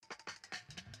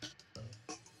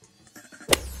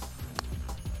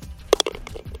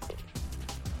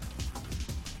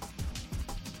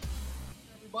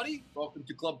everybody. Welcome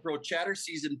to Club Pro Chatter,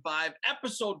 Season 5,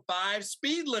 Episode 5,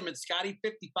 Speed Limit, Scotty,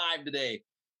 55 today.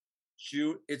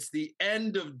 Shoot, it's the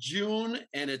end of June,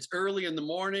 and it's early in the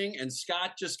morning, and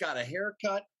Scott just got a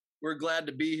haircut. We're glad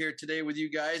to be here today with you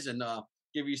guys and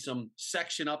give you some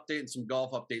section update and some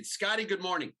golf updates. Scotty, good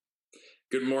morning.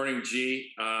 Good morning, G.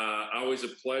 Always a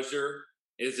pleasure.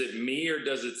 Is it me, or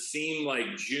does it seem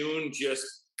like June just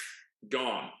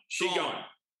gone? Gone.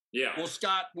 Yeah. Well,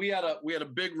 Scott, we had a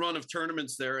big run of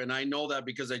tournaments there, and I know that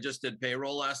because I just did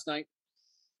payroll last night,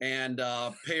 and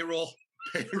payroll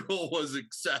was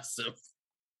excessive.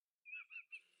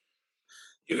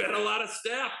 You had a lot of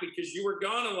staff because you were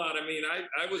gone a lot. I mean,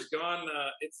 I was gone.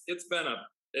 It's been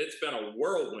a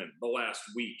whirlwind the last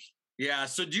week. Yeah.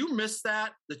 So do you miss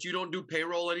that you don't do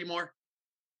payroll anymore?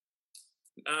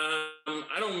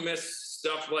 I don't miss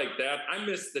stuff like that. I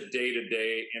miss the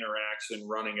day-to-day interaction,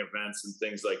 running events and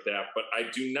things like that. But I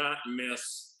do not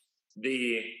miss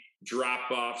the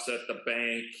drop-offs at the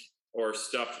bank or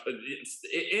stuff.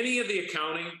 Any of the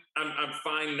accounting, I'm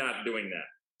fine not doing that.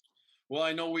 Well,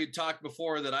 I know we talked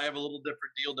before that I have a little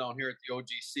different deal down here at the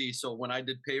OGC. So when I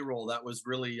did payroll, that was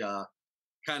really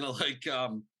kind of like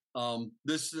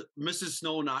this Mrs.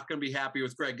 Snow not going to be happy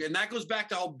with Greg. And that goes back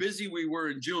to how busy we were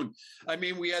in June. I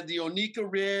mean, we had the Onika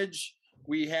Ridge,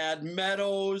 we had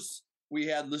Meadows, we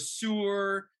had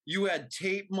LeSueur, you had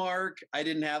Tape Mark. I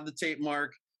didn't have the Tape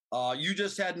Mark. You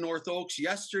just had North Oaks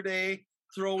yesterday.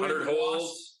 Throw in 100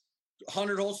 holes.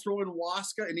 100 holes, throw in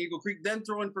Waska and Eagle Creek, then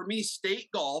throw in for me State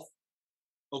Golf.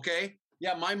 Okay.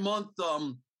 Yeah, my month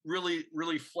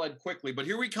really fled quickly. But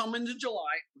here we come into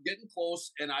July. We're getting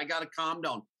close, and I got to calm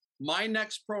down. My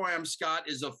next Pro-Am, Scott,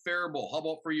 is a Faribault. How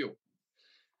about for you?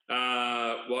 Well,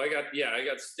 I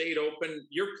got State Open.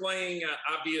 You're playing,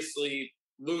 obviously,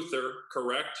 Luther,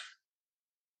 correct?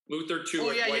 Luther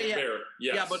 2 at White Bear.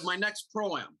 Yes. Yeah, but my next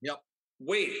Pro-Am. Yep.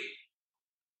 Wait.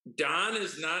 Don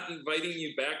is not inviting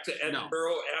you back to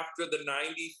Edinburgh after the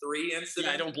 93 incident?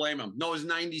 Yeah, I don't blame him. No, it was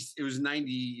 90. It was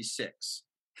 96.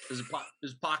 It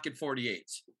was pocket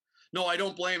 48s. No, I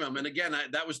don't blame him. And again,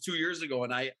 that was 2 years ago.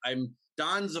 And I'm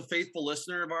Don's a faithful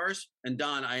listener of ours. And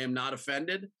Don, I am not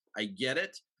offended. I get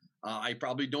it. I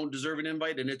probably don't deserve an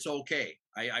invite, and it's okay.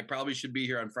 I probably should be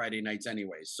here on Friday nights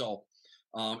anyways. So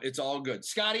it's all good.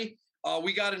 Scotty,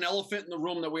 we got an elephant in the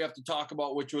room that we have to talk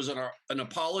about, which was an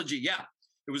apology. Yeah,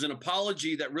 it was an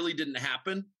apology that really didn't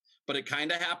happen, but it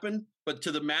kind of happened. But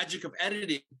to the magic of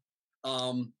editing,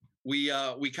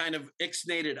 we kind of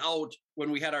ixnated out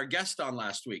when we had our guest on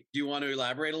last week. Do you want to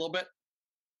elaborate a little bit?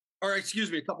 Or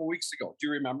excuse me, a couple weeks ago. Do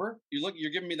you remember?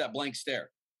 You're giving me that blank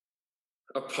stare.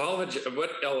 Apology.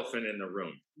 What elephant in the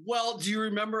room? Well, do you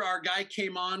remember our guy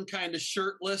came on kind of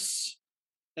shirtless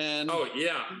and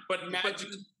but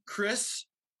Chris?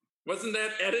 Wasn't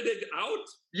that edited out?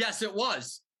 Yes, it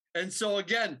was. And so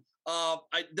again,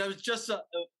 that was just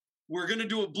we're going to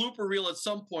do a blooper reel at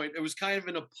some point. It was kind of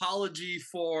an apology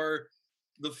for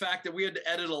the fact that we had to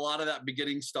edit a lot of that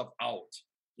beginning stuff out.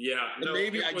 Yeah. And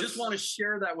maybe I just want to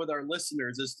share that with our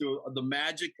listeners as to the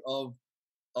magic of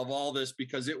all this,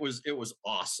 because it was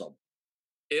awesome.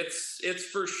 It's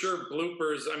for sure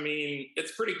bloopers. I mean,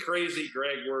 it's pretty crazy,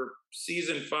 Greg. We're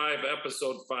season 5,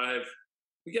 episode 5.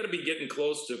 We got to be getting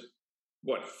close to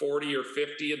 40 or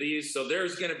 50 of these. So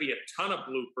there's going to be a ton of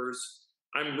bloopers.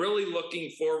 I'm really looking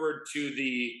forward to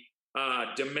the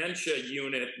dementia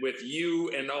unit with you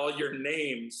and all your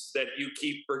names that you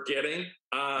keep forgetting.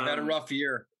 I've had a rough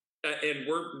year. And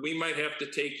we might have to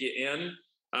take you in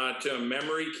to a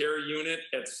memory care unit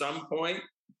at some point,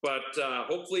 but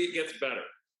hopefully it gets better.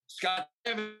 Scott,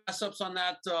 do you have mess-ups on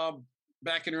that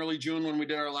back in early June when we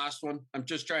did our last one? I'm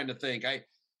just trying to think.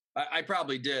 I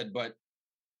probably did, but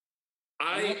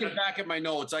I'm looking back at my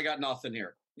notes. I got nothing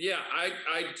here. Yeah,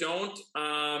 I don't.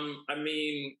 I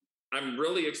mean, I'm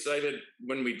really excited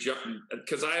when we jump,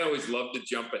 because I always love to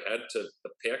jump ahead to the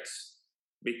picks,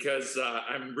 because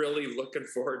I'm really looking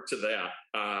forward to that.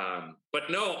 But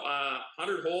no,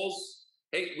 100 holes.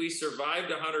 Hey, we survived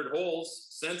 100 holes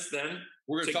since then.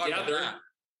 We're going to talk about that.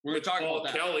 We're going to talk about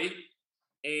that. Kelly.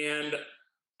 And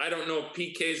I don't know if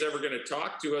PK's ever going to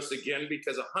talk to us again,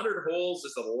 because 100 holes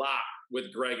is a lot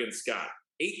with Greg and Scott.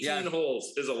 18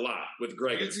 holes is a lot with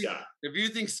Greg and Scott. If you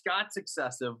think Scott's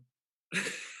excessive,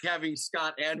 having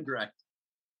Scott and Greg.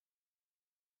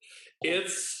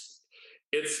 It's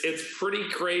pretty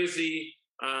crazy.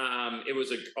 It was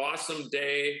an awesome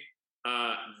day.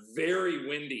 Very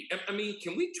windy. I mean,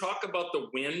 can we talk about the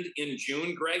wind in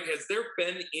June, Greg? Has there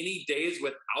been any days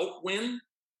without wind?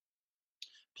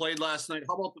 Played last night.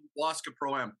 How about the Waska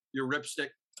Pro-Am? Your Ripstick?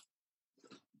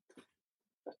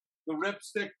 The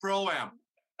Ripstick Pro-Am.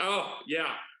 Oh,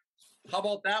 yeah. How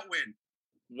about that win?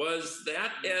 Was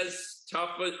that as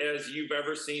tough as you've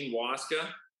ever seen Waska?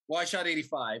 Well, I shot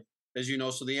 85, as you know,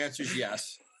 so the answer is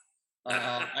yes.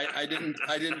 I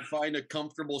didn't find a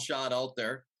comfortable shot out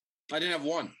there. I didn't have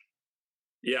one.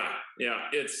 Yeah.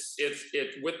 It's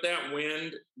with that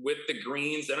wind, with the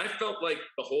greens, and I felt like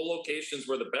the whole locations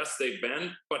were the best they've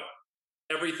been, but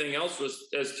everything else was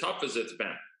as tough as it's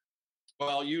been.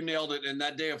 Well, you nailed it. And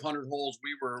that day of 100 holes,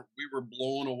 we were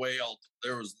blown away out.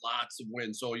 There was lots of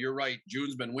wind. So you're right.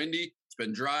 June's been windy. It's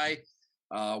been dry.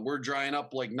 We're drying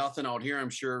up like nothing out here. I'm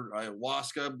sure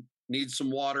Waska needs some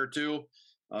water too.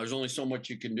 There's only so much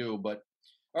you can do. But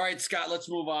all right, Scott, let's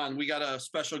move on. We got a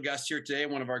special guest here today,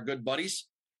 one of our good buddies,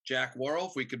 Jack Worrell.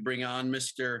 If we could bring on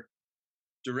Mr.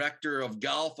 Director of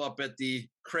Golf up at the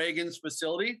Craigens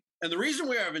facility. And the reason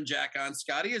we're having Jack on,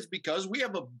 Scotty, is because we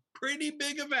have a pretty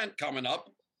big event coming up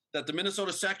that the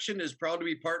Minnesota section is proud to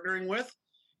be partnering with.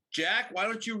 Jack, why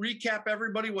don't you recap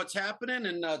everybody what's happening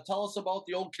and tell us about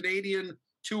the old Canadian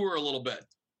tour a little bit?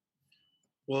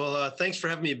 Well, thanks for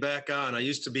having me back on. I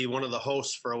used to be one of the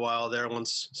hosts for a while there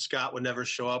once Scott would never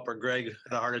show up or Greg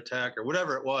had a heart attack or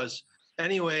whatever it was.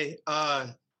 Anyway,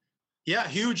 yeah,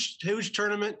 huge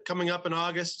tournament coming up in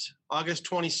August. August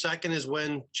 22nd is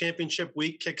when championship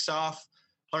week kicks off.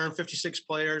 156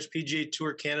 players, PGA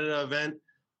Tour Canada event.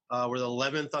 We're the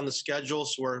 11th on the schedule,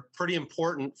 so we're pretty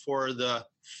important for the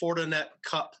Fortinet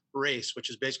Cup race, which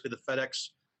is basically the FedEx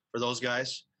for those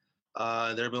guys.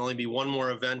 There will only be one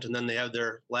more event, and then they have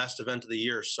their last event of the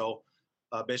year. So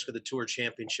basically the Tour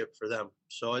Championship for them.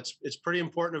 So it's pretty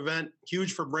important event,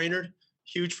 huge for Brainerd,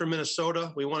 huge for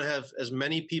Minnesota. We want to have as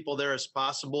many people there as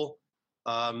possible.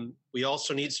 We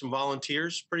also need some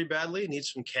volunteers pretty badly, need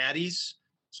some caddies.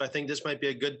 So I think this might be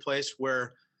a good place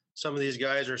where some of these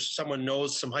guys or someone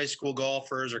knows some high school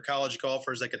golfers or college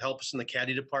golfers that could help us in the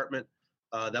caddy department.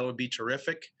 That would be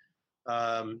terrific.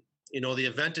 The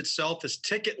event itself is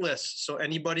ticketless, so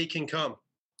anybody can come.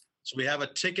 So we have a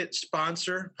ticket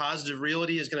sponsor. Positive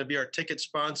Realty is going to be our ticket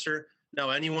sponsor. Now,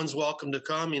 anyone's welcome to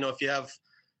come. If you have a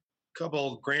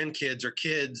couple grandkids or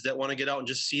kids that want to get out and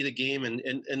just see the game,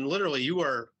 and literally you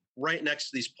are right next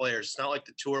to these players. It's not like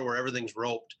the tour where everything's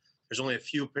roped. There's only a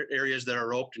few areas that are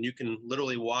roped, and you can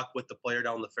literally walk with the player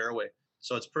down the fairway.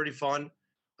 So it's pretty fun.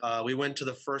 We went to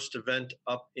the first event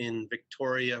up in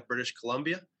Victoria, British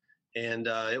Columbia, and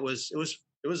it was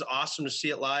awesome to see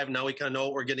it live. Now we kind of know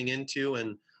what we're getting into,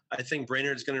 and I think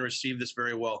Brainerd's going to receive this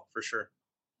very well for sure.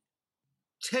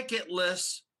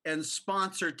 Ticketless and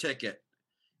sponsor ticket.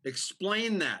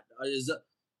 Explain that.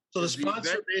 So the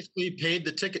sponsor basically paid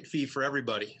the ticket fee for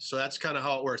everybody. So that's kind of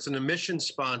how it works. An admission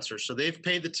sponsor. So they've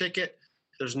paid the ticket.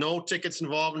 There's no tickets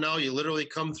involved now. You literally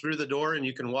come through the door and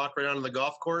you can walk right onto the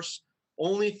golf course.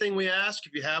 Only thing we ask,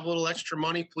 if you have a little extra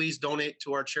money, please donate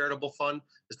to our charitable fund.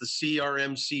 It's the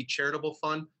CRMC Charitable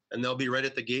Fund, and they'll be right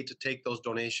at the gate to take those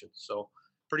donations. So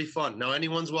pretty fun. Now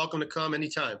anyone's welcome to come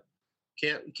anytime.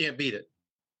 Can't beat it.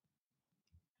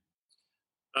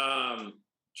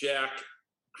 Jack,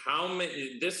 how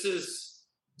many,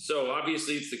 so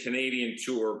obviously it's the Canadian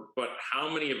tour, but how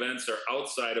many events are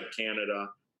outside of Canada?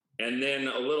 And then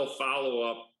a little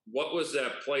follow-up, what was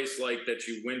that place like that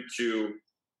you went to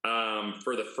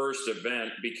for the first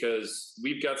event? Because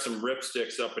we've got some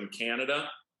ripsticks up in Canada,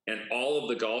 and all of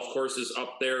the golf courses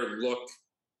up there look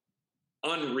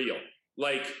unreal,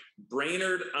 like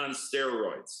Brainerd on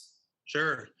steroids.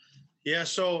 Sure. Yeah.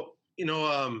 So,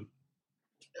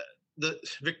 the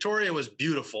Victoria was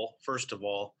beautiful. First of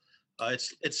all,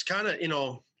 it's kind of,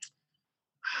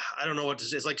 I don't know what to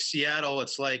say. It's like Seattle.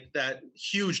 It's like that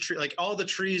huge tree. Like all the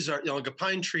trees are, like a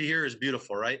pine tree here is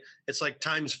beautiful, right? It's like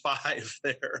times 5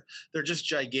 there. They're just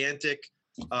gigantic.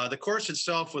 The course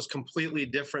itself was completely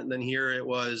different than here. It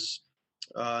was,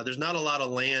 there's not a lot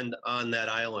of land on that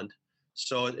island.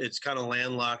 So it's kind of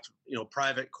landlocked,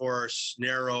 private course,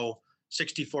 narrow,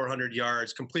 6,400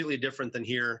 yards, completely different than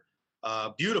here.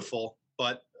 Beautiful,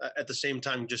 but at the same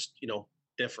time, just,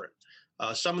 different.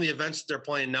 Some of the events that they're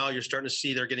playing now, you're starting to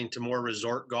see they're getting to more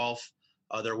resort golf.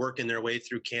 They're working their way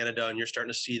through Canada, and you're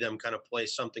starting to see them kind of play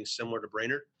something similar to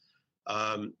Brainerd.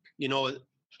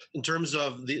 In terms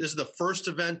of this is the first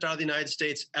event out of the United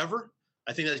States ever.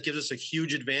 I think that gives us a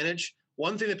huge advantage.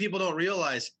 One thing that people don't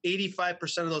realize,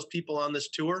 85% of those people on this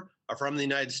tour are from the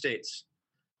United States.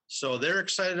 So they're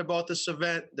excited about this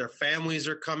event. Their families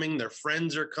are coming. Their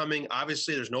friends are coming.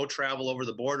 Obviously, there's no travel over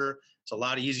the border. It's a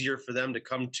lot easier for them to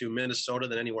come to Minnesota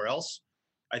than anywhere else.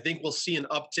 I think we'll see an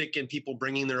uptick in people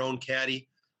bringing their own caddy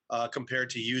compared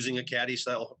to using a caddy. So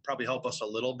that will probably help us a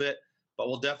little bit. But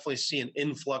we'll definitely see an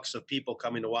influx of people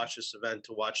coming to watch this event,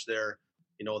 to watch their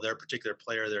particular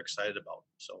player they're excited about.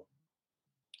 So.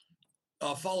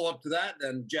 Follow up to that,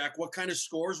 then, Jack. What kind of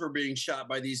scores were being shot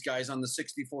by these guys on the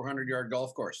 6,400-yard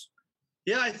golf course?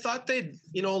 Yeah, I thought they'd,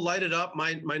 light it up.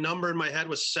 My number in my head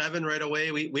was 7 right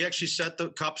away. We actually set the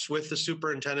cups with the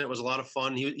superintendent. It was a lot of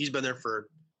fun. He's been there for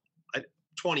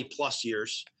 20 plus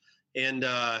years, and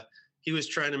he was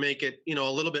trying to make it, a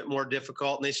little bit more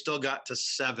difficult, and they still got to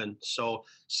 7. So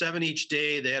 7 each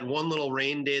day. They had one little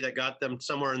rain day that got them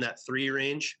somewhere in that 3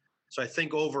 range. So I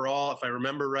think overall, if I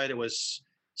remember right, it was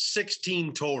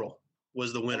 16 total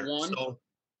was the winner. So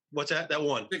what's that? That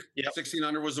one. Yeah. 16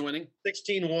 under was the winning.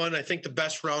 16-1. I think the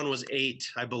best round was 8,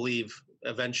 I believe,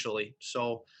 eventually.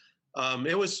 So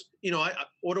it was,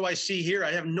 what do I see here?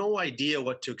 I have no idea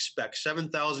what to expect.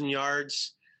 7,000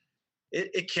 yards.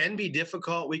 It can be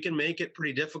difficult. We can make it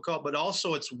pretty difficult, but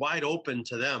also it's wide open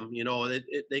to them.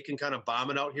 They can kind of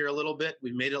bomb it out here a little bit.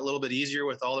 We made it a little bit easier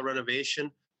with all the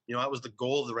renovation. That was the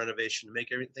goal of the renovation, to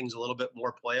make everything's a little bit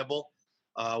more playable.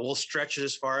 We'll stretch it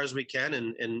as far as we can.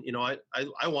 And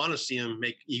I want to see them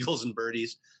make eagles and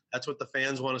birdies. That's what the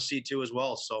fans want to see too, as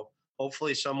well. So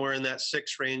hopefully somewhere in that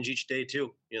 6 range each day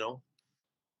too,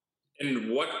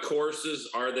 And what courses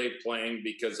are they playing?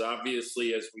 Because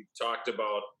obviously, as we've talked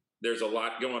about, there's a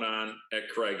lot going on at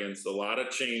Craigens, a lot of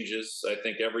changes. I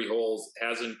think every hole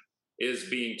is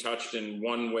being touched in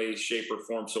one way, shape, or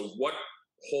form. So what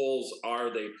holes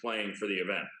are they playing for the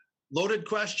event? Loaded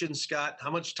question, Scott. How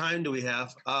much time do we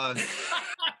have? I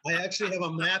actually have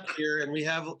a map here, and we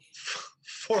have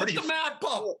 40. Put the map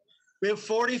up. We have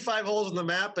 45 holes in the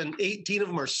map, and 18 of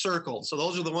them are circled. So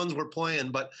those are the ones we're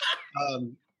playing. But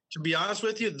to be honest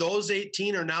with you, those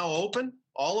 18 are now open,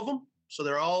 all of them. So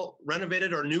they're all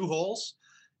renovated or new holes.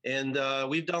 And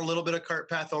we've done a little bit of cart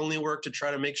path only work to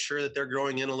try to make sure that they're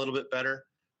growing in a little bit better.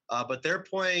 But they're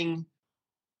playing,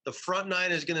 the front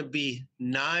 9 is going to be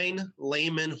 9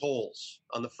 layman holes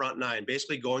on the front 9,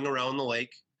 basically going around the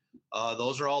lake.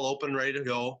 Those are all open, ready to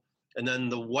go. And then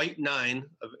the white 9,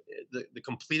 the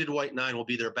completed white 9 will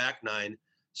be their back 9.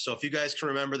 So if you guys can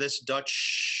remember this,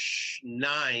 Dutch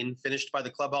 9 finished by the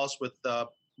clubhouse with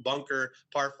bunker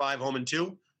par 5 home and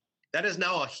 2. That is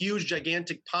now a huge,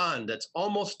 gigantic pond that's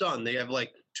almost done. They have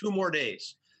like 2 more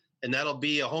days, and that'll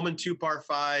be a home and 2 par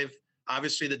 5.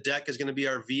 Obviously, the deck is going to be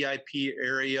our VIP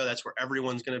area. That's where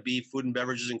everyone's going to be. Food and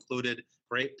beverages included.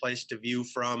 Great place to view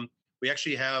from. We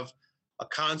actually have a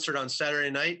concert on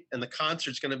Saturday night, and the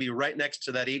concert's going to be right next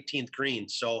to that 18th green.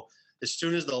 So as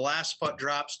soon as the last putt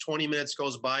drops, 20 minutes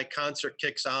goes by, concert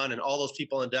kicks on, and all those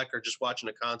people on deck are just watching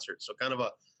a concert. So kind of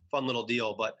a fun little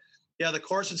deal. But yeah, the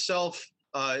course itself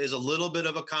is a little bit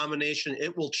of a combination.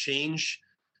 It will change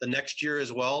the next year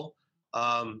as well.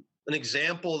 An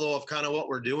example, though, of kind of what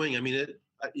we're doing. I mean,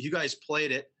 you guys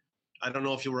played it. I don't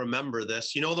know if you remember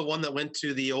this. You know the one that went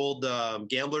to the old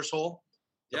Gambler's Hole?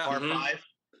 The par 5?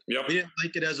 Yep. We didn't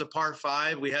like it as a par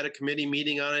 5. We had a committee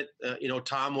meeting on it.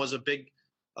 Tom was a big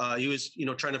he was,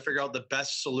 trying to figure out the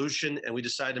best solution, and we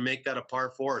decided to make that a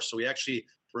par 4. So we actually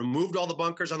removed all the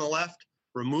bunkers on the left,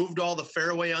 removed all the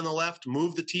fairway on the left,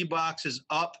 moved the tee boxes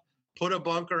up, put a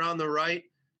bunker on the right,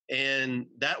 and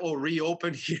that will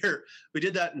reopen here. We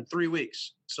did that in 3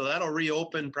 weeks. So that'll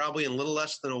reopen probably in a little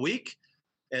less than a week,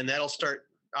 and that'll start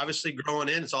obviously growing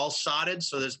in. It's all sodded,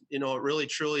 so there's, it really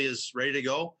truly is ready to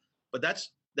go. But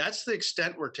that's the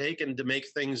extent we're taking to make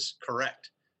things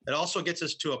correct. It also gets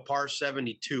us to a par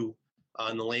 72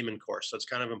 on the layman course. So it's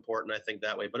kind of important, I think,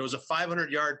 that way. But it was a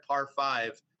 500-yard par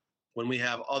 5 when we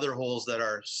have other holes that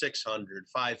are 600,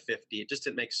 550. It just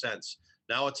didn't make sense.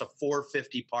 Now it's a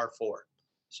 450 par 4.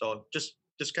 So just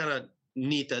kind of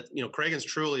neat that, Craigens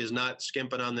truly is not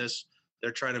skimping on this.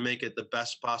 They're trying to make it the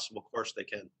best possible course they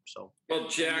can. So, well,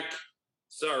 Jack,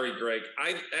 sorry, Greg,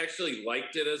 I actually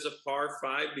liked it as a par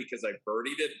 5 because I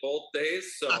birdied it both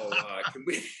days. So can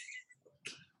we?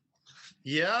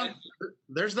 Yeah,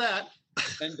 there's that.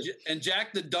 And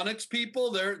Jack, the Dunnix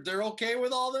people, they're okay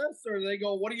with all this, or they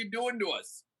go, "What are you doing to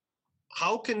us?"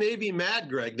 How can they be mad,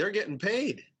 Greg? They're getting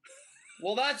paid.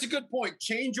 Well, that's a good point.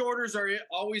 Change orders are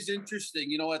always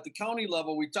interesting. At the county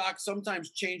level, we talk sometimes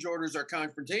change orders are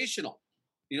confrontational,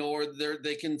 or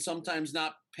they can sometimes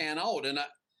not pan out. And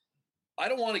I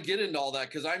don't want to get into all that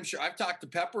because I'm sure I've talked to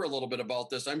Pepper a little bit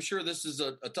about this. I'm sure this is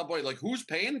a tough way. Like, who's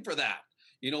paying for that?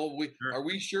 Are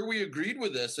we sure we agreed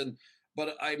with this?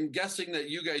 But I'm guessing that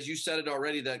you said it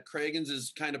already, that Craigens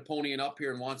is kind of ponying up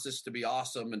here and wants this to be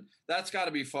awesome. And that's got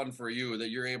to be fun for you that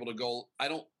you're able to go,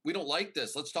 we don't like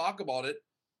this. Let's talk about it.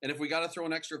 And if we got to throw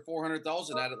an extra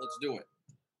 400,000 at it, let's do it.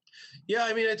 Yeah.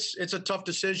 I mean, it's a tough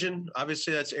decision.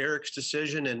 Obviously that's Eric's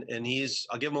decision. And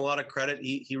I'll give him a lot of credit.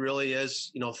 He really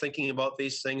is, thinking about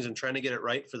these things and trying to get it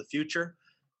right for the future.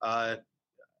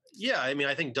 Yeah, I mean,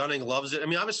 I think Dunning loves it. I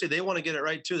mean, obviously they want to get it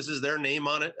right too. This is their name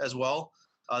on it as well.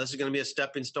 This is going to be a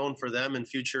stepping stone for them in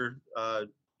future,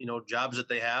 jobs that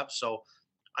they have. So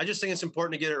I just think it's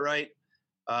important to get it right.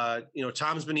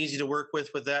 Tom's been easy to work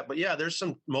with that, but yeah, there's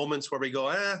some moments where we go,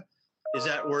 is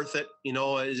that worth it?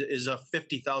 Is a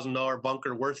 $50,000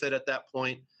 bunker worth it at that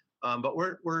point? But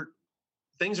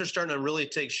things are starting to really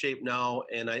take shape now,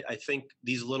 and I think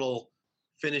these little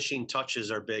finishing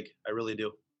touches are big. I really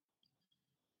do.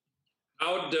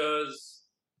 How does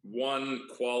one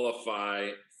qualify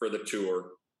for the tour?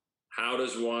 How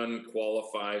does one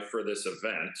qualify for this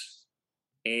event?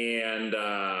 And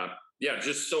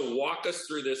just so walk us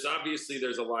through this. Obviously,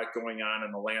 there's a lot going on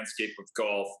in the landscape of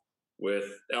golf with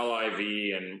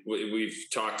LIV, and we've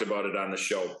talked about it on the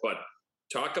show. But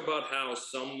talk about how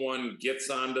someone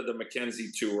gets onto the Mackenzie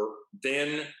Tour,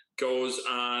 then goes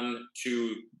on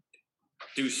to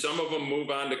do some of them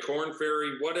move on to Korn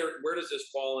Ferry? Where does this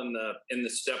fall in the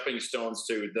stepping stones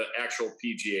to the actual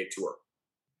PGA Tour?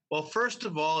 Well, first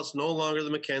of all, it's no longer the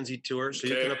Mackenzie Tour, so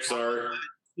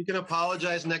you can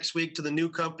apologize next week to the new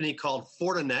company called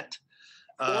Fortinet.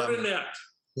 Fortinet.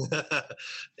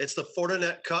 It's the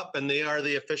Fortinet Cup, and they are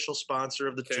the official sponsor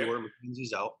of the tour.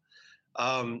 Mackenzie's out.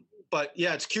 But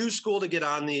yeah, it's Q School to get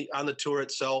on the tour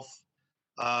itself.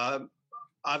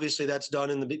 Obviously, that's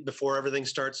done before everything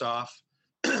starts off.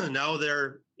 Now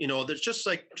there's just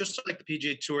like the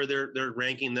PGA Tour, they're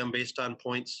ranking them based on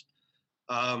points.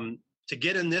 To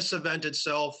get in this event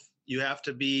itself, you have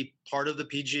to be part of the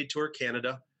PGA Tour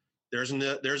Canada. There's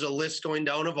a list going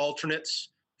down of alternates.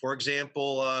 For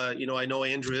example, I know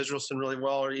Andrew Israelson really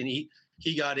well, and he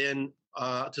got in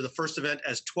to the first event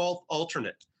as 12th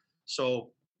alternate.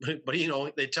 So, but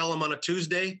they tell him on a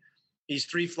Tuesday, he's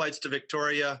 3 flights to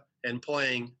Victoria and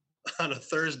playing on a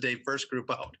Thursday, first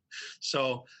group out.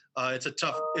 So it's a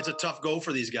tough go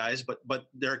for these guys, but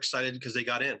they're excited because they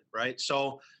got in, right?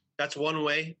 So that's one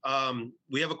way.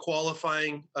 We have a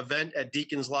qualifying event at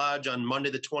Deacon's Lodge on Monday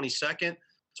the 22nd.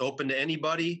 It's open to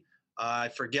anybody. I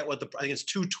forget I think it's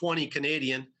 $220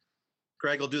 Canadian.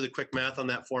 Greg will do the quick math on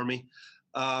that for me.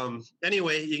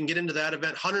 Anyway, you can get into that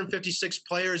event. 156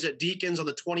 players at Deacon's on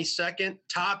the 22nd.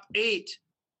 Top 8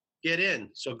 get in.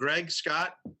 So Greg,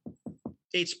 Scott,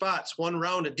 8 spots, 1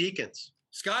 round at Deacon's.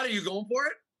 Scott, are you going for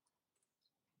it?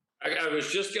 I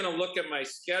was just going to look at my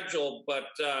schedule, but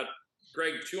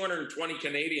Greg, 220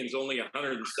 Canadians, only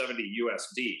 170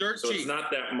 USD. Dirt so cheap. It's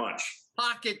not that much.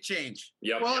 Pocket change.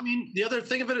 Yep. Well, I mean, the other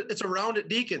thing of it, it's a round at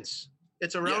Deacon's.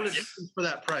 It's a round at Deacon's for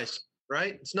that price,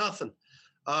 right? It's nothing.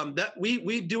 That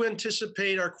we do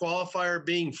anticipate our qualifier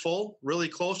being full, really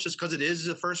close, just because it is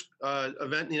the first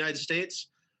event in the United States.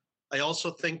 I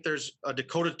also think there's a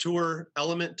Dakota Tour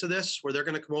element to this, where they're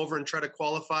going to come over and try to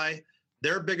qualify.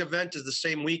 Their big event is the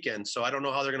same weekend, so I don't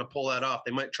know how they're going to pull that off.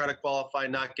 They might try to qualify,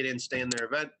 not get in, stay in their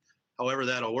event. However,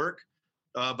 that'll work.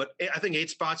 But I think 8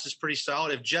 spots is pretty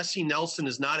solid. If Jesse Nelson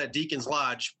is not at Deacon's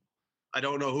Lodge, I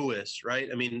don't know who is, right?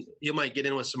 I mean, he might get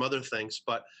in with some other things.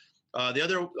 But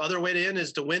the other way to in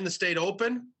is to win the state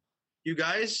open. You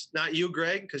guys, not you,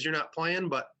 Greg, because you're not playing,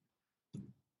 but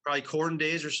probably Corn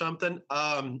Days or something.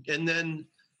 And then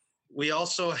we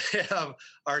also have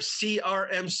our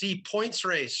CRMC points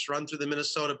race run through the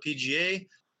Minnesota PGA.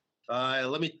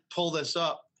 Let me pull this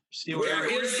up. See where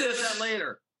is this? That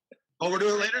later. Oh, we're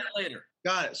doing it later? Later.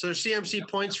 Got it. So there's CMC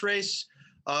points race.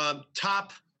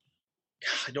 Top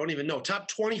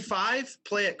 25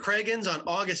 play at Craigens on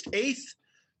August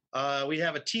 8th. We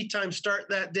have a tee time start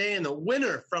that day, and the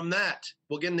winner from that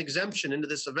will get an exemption into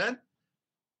this event.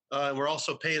 And we're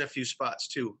also paying a few spots,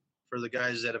 too, for the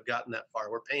guys that have gotten that far.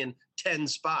 We're paying 10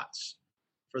 spots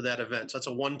for that event. So that's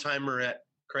a one-timer at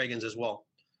Craigens as well.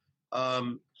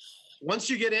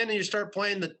 Once you get in and you start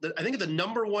playing, I think the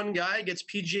number 1 guy gets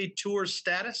PGA Tour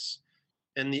status,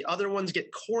 and the other ones get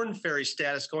Korn Ferry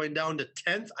status going down to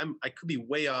 10th. I could be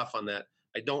way off on that.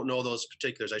 I don't know those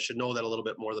particulars. I should know that a little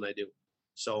bit more than I do.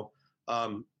 So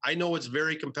I know it's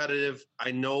very competitive.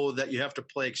 I know that you have to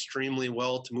play extremely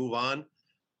well to move on.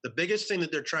 The biggest thing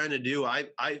that they're trying to do, I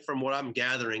from what I'm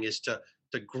gathering, is to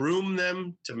groom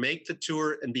them to make the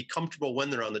tour and be comfortable when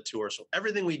they're on the tour. So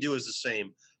everything we do is the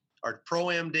same. Our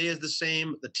Pro-Am day is the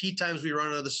same. The tee times we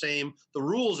run are the same. The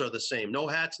rules are the same. No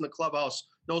hats in the clubhouse,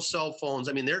 no cell phones.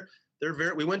 I mean, they're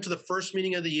very, we went to the first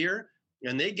meeting of the year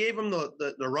and they gave them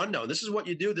the rundown. This is what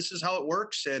you do. This is how it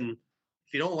works. And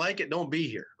if you don't like it, don't be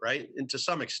here, right? And to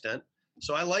some extent.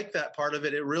 So I like that part of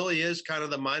it. It really is kind of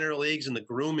the minor leagues and the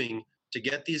grooming to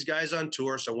get these guys on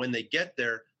tour. So when they get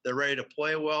there, they're ready to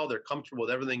play well. They're comfortable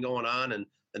with everything going on, and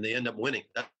they end up winning.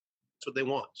 That's what they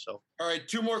want. So, all right,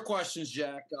 2 more questions,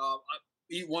 Jack.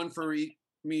 Eat one for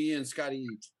me and Scotty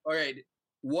each. All right.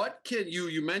 What can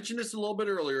you mentioned this a little bit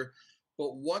earlier,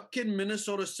 but what can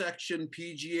Minnesota Section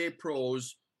PGA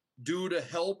Pros do to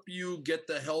help you get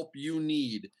the help you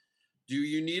need? Do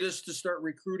you need us to start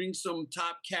recruiting some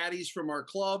top caddies from our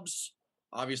clubs?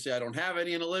 Obviously, I don't have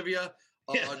any in Olivia.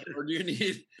 Or do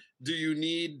you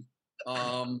need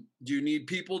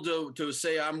people to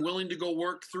say, I'm willing to go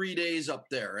work 3 days up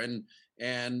there and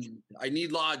I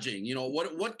need lodging?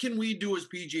 What can we do as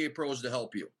PGA Pros to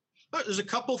help you? There's a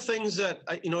couple things that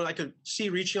I could see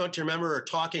reaching out to your member or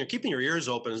talking or keeping your ears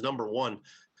open is number one,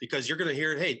 because you're going to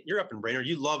hear, hey, you're up in Brainerd,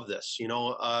 you love this.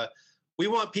 We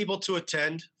want people to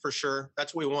attend for sure.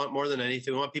 That's what we want more than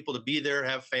anything. We want people to be there,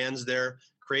 have fans there,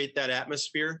 create that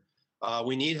atmosphere.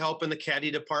 We need help in the caddy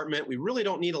department. We really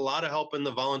don't need a lot of help in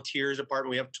the volunteers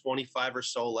department. We have 25 or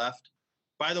so left.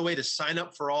 By the way, to sign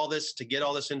up for all this, to get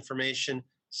all this information,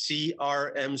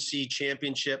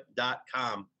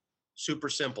 crmcchampionship.com. Super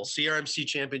simple.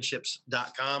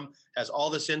 crmcchampionships.com has all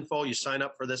this info. You sign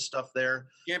up for this stuff there.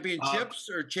 Championships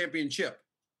or championship?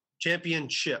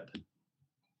 Championship.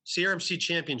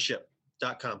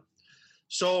 crmcchampionship.com.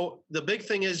 So the big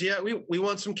thing is, we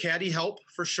want some caddy help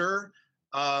for sure.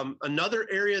 Another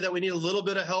area that we need a little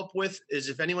bit of help with is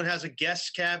if anyone has a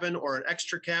guest cabin or an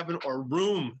extra cabin or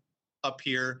room up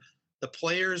here, the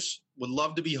players would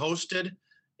love to be hosted,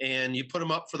 and you put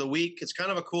them up for the week. It's kind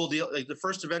of a cool deal. Like the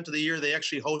first event of the year, they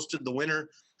actually hosted the winner.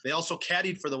 They also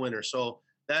caddied for the winner. So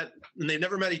and they've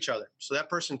never met each other. So that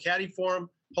person caddied for them,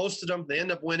 hosted them. They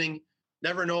end up winning.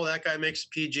 Never know that guy makes a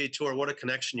PGA Tour. What a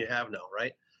connection you have now,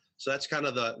 right? So that's kind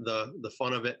of the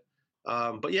fun of it.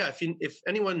 But yeah, if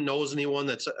anyone knows anyone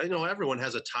that's, everyone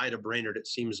has a tie to Brainerd, it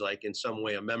seems like in some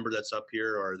way, a member that's up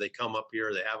here, or they come up here,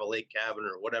 or they have a lake cabin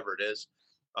or whatever it is,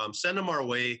 send them our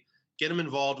way, get them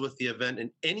involved with the event in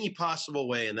any possible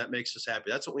way. And that makes us happy.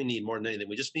 That's what we need more than anything.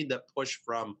 We just need that push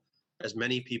from as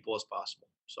many people as possible.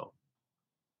 So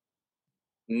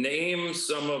name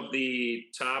some of the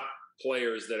top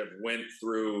players that have went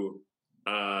through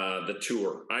the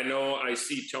tour. I know I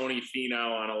see Tony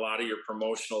Finau on a lot of your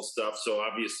promotional stuff, so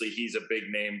obviously he's a big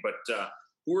name, but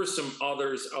who are some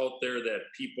others out there that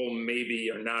people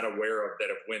maybe are not aware of that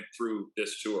have went through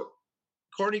this tour?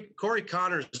 Corey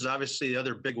Connors is obviously the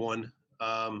other big one.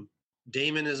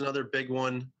 Damon is another big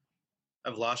one.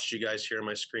 I've lost you guys here on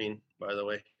my screen, by the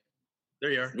way.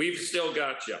 There you are. We've still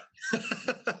got you.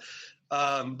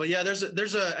 But yeah,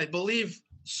 there's a I believe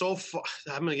so far,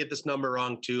 I'm going to get this number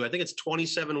wrong too. I think it's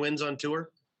 27 wins on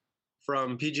tour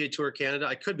from PGA Tour Canada.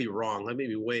 I could be wrong. I may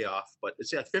be way off, but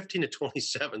it's 15 to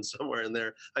 27 somewhere in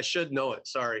there. I should know it.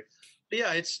 Sorry. But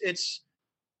yeah, it's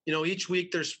each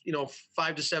week there's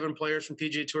 5 to 7 players from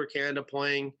PGA Tour Canada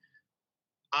playing.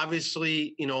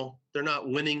 Obviously, they're not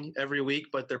winning every week,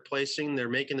 but they're placing, they're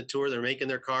making the tour, they're making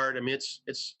their card. I mean,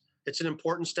 it's an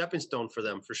important stepping stone for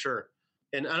them for sure.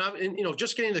 And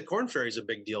just getting the Korn Ferry is a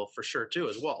big deal for sure too,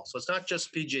 as well. So it's not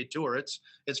just PGA Tour; it's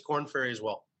Korn Ferry as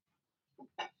well.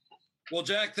 Well,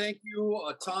 Jack, thank you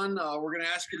a ton. We're going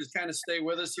to ask you to kind of stay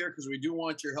with us here because we do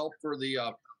want your help for the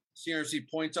CRMC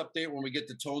points update when we get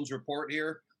the Tones report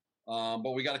here.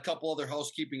 But we got a couple other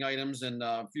housekeeping items, and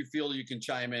if you feel you can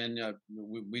chime in,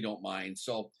 we don't mind.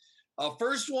 So,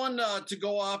 first one to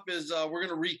go off is we're going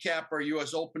to recap our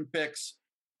U.S. Open picks.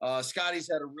 Scotty's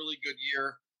had a really good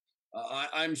year.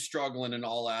 I'm struggling in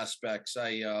all aspects.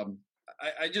 I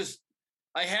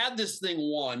had this thing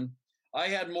won. I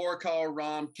had Morikawa,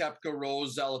 Rahm, Koepka,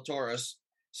 Rose, Zalatoris.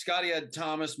 Scotty had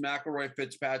Thomas, McIlroy,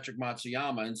 Fitzpatrick,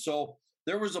 Matsuyama, and so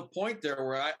there was a point there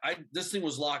where this thing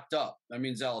was locked up. I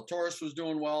mean, Zalatoris was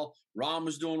doing well, Rahm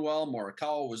was doing well,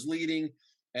 Morikawa was leading,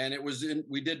 and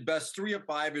we did best 3 of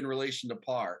 5 in relation to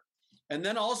par. And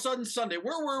then all of a sudden Sunday,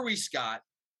 where were we, Scott?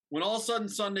 When all of a sudden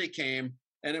Sunday came.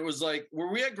 And it was like,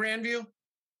 were we at Grandview?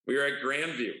 We were at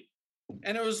Grandview.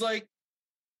 And it was like,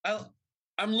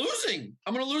 I'm losing.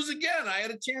 I'm going to lose again. I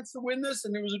had a chance to win this,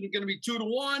 and it was going to be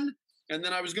 2-1. And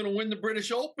then I was going to win the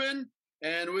British Open,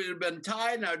 and it would have been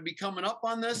tied, and I would be coming up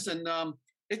on this. And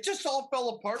it just all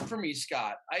fell apart for me,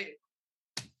 Scott. I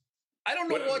don't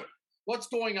know what's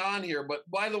going on here. But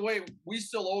by the way, we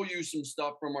still owe you some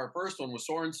stuff from our first one with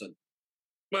Sorensen.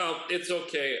 Well, it's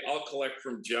okay. I'll collect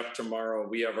from Jeff tomorrow.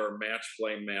 We have our match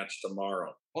play match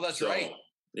tomorrow. Well, that's right.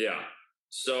 Yeah.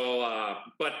 So,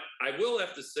 but I will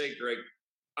have to say, Greg,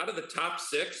 out of the top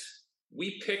 6,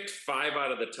 we picked 5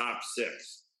 out of the top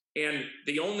 6. And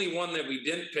the only one that we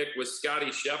didn't pick was Scotty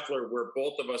Scheffler, where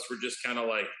both of us were just kind of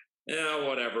like,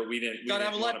 whatever. We didn't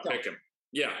want to pick him.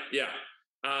 Yeah. Yeah.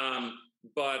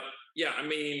 But yeah, I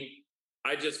mean,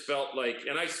 I just felt like,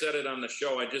 and I said it on the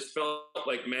show, I just felt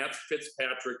like Matt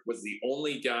Fitzpatrick was the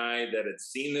only guy that had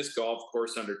seen this golf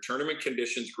course under tournament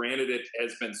conditions. Granted, it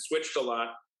has been switched a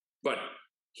lot, but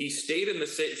he stayed in the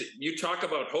same, you talk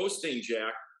about hosting,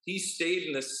 Jack, he stayed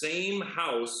in the same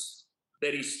house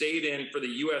that he stayed in for the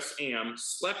US Am,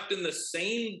 slept in the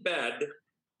same bed,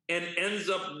 and ends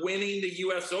up winning the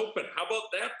US Open. How about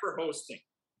that for hosting?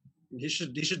 He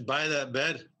should buy that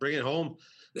bed, bring it home.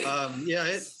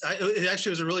 It actually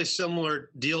was a really similar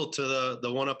deal to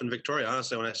the one up in Victoria,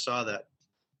 honestly, when I saw that.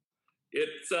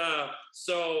 It's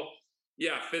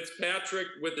Fitzpatrick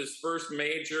with his first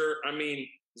major. I mean,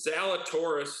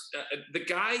 Zalatoris, the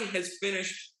guy has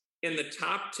finished in the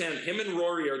top 10. Him and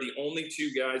Rory are the only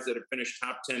two guys that have finished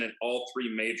top 10 in all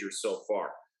three majors so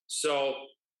far. So,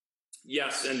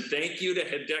 yes, and thank you to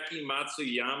Hideki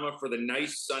Matsuyama for the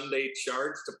nice Sunday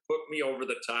charge to put me over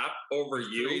the top over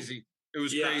you. Crazy. It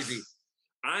was crazy.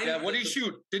 What did he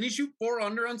shoot? Didn't he shoot 4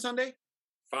 under on Sunday?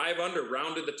 5 under,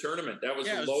 rounded the tournament. That was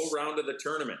the low round of the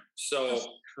tournament. So that's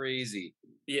crazy.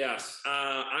 Yes.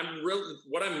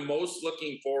 What I'm most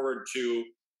looking forward to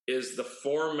is the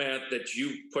format that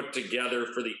you put together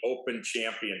for the Open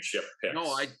Championship picks.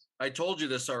 No, I told you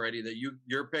this already, that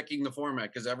you're picking the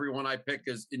format, because everyone I pick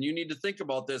is, and you need to think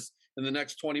about this in the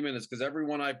next 20 minutes, because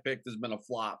everyone I picked has been a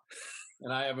flop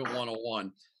and I haven't won a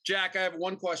one. Jack, I have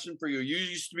one question for you. You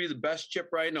used to be the best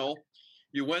chipper I know.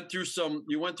 You went through some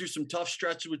tough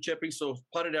stretches with chipping, so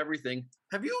putted everything.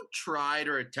 Have you tried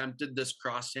or attempted this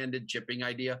cross-handed chipping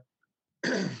idea?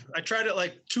 I tried it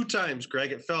like 2 times,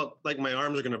 Greg. It felt like my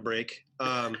arms are going to break.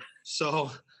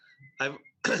 So I've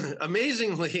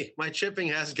amazingly, my chipping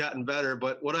has gotten better,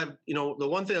 but the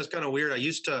one thing that's kind of weird, I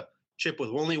used to chip with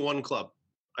only one club,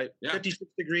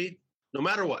 56 degree, no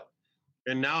matter what.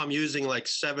 And now I'm using like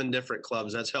 7 different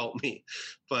clubs. That's helped me.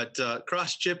 But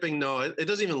cross chipping, no, it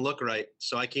doesn't even look right.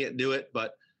 So I can't do it.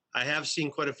 But I have seen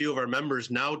quite a few of our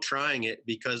members now trying it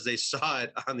because they saw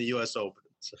it on the US Open.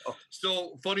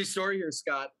 So funny story here,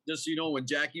 Scott. Just so you know, when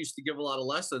Jack used to give a lot of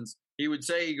lessons, he would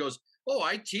say, he goes, "Oh,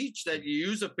 I teach that you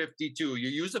use a 52, you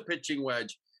use a pitching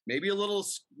wedge, maybe a little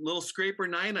scraper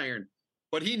 9-iron."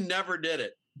 But he never did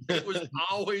it. It was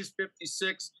always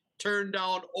 56, turned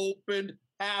down, open,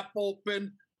 half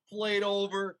open, played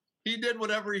over. He did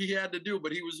whatever he had to do,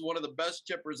 but he was one of the best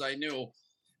chippers I knew.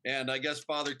 And I guess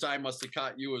Father Time must have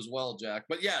caught you as well, Jack.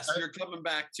 But yes, you're coming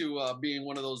back to being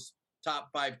one of those top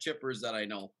 5 chippers that I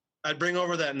know. I'd bring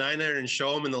over that 9-iron and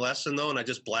show him in the lesson, though, and I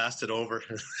just blast it over.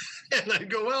 And I'd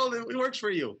go, "Well, it works for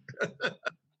you."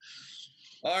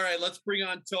 All right, let's bring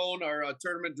on Tone, our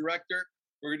tournament director.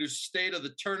 We're going to do state of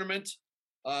the tournament,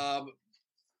 or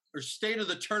state of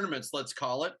the tournaments, let's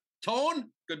call it. Tone,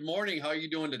 good morning. How are you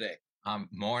doing today?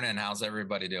 Morning. How's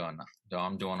everybody doing?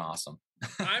 I'm doing awesome.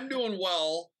 I'm doing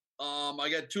well. I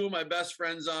got 2 of my best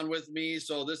friends on with me,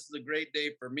 so this is a great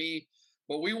day for me.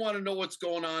 But we want to know what's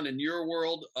going on in your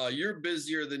world. You're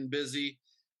busier than busy,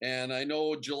 and I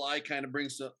know July kind of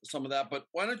brings some of that. But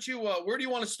why don't you? Where do you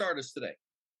want to start us today?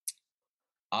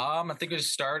 I think we should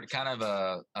start kind of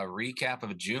a recap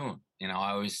of June. You know,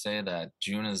 I always say that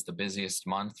June is the busiest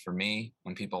month for me.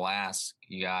 When people ask,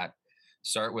 you got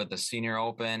start with the Senior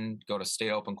Open, go to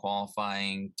State Open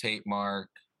qualifying, tape mark,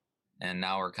 and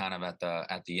now we're kind of at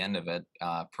the end of it,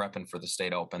 prepping for the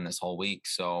State Open this whole week.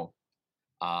 So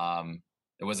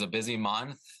it was a busy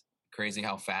month. Crazy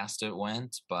how fast it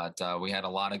went, but we had a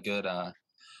lot of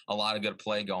good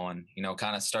play going. You know,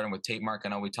 kind of starting with tape mark. I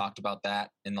know we talked about that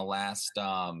in the last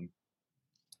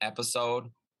episode.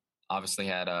 Obviously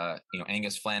had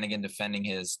Angus Flanagan defending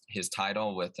his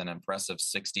title with an impressive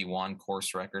 61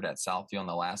 course record at Southfield on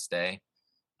the last day.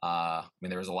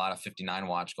 There was a lot of 59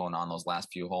 watch going on those last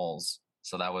few holes,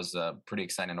 so that was pretty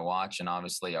exciting to watch. And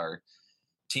obviously our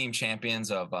team champions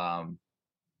of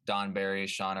Don Barry,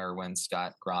 Sean Irwin,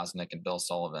 Scott Grosnick, and Bill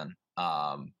Sullivan.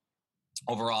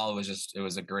 Overall, it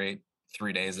was a great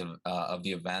 3 days of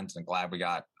the event, and glad we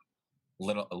got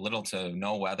little to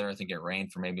no weather. I think it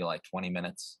rained for maybe like 20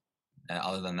 minutes. And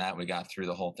other than that, we got through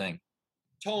the whole thing.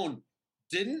 Tone,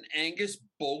 didn't Angus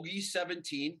bogey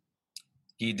 17?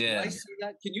 He did. I see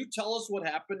that? Can you tell us what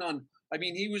happened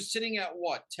he was sitting at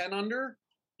what, 10 under?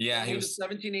 Yeah, he was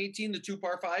 17, 18, the 2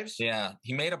 par 5s? Yeah,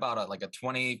 he made about a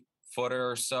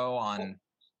 20-footer or so on.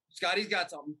 Scotty's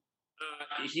got something.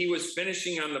 He was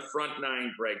finishing on the front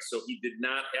 9, Greg, so he did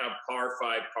not have par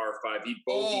 5. He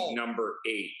bogeyed number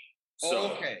 8.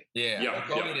 So, okay. Yeah.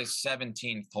 Bogeyed his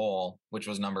 17th hole, which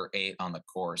was number 8 on the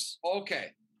course. Okay.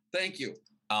 Thank you.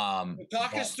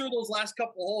 Talk us through those last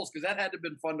couple holes, because that had to have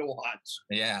been fun to watch.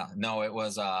 Yeah. No, it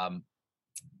was on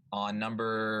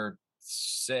number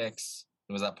 6.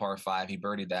 that par 5. He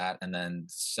birdied that, and then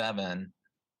 7,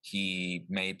 he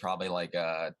made probably like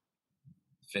a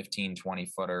 15, 20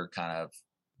 footer kind of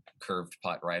curved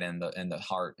putt right in the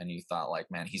heart, and you thought like,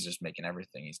 man, he's just making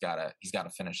everything. He's got to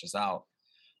finish this out.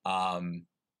 On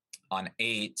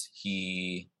 8,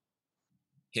 he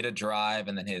hit a drive,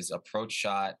 and then his approach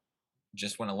shot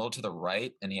just went a little to the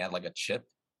right, and he had like a chip,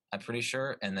 I'm pretty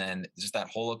sure. And then just that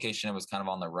whole location, it was kind of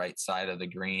on the right side of the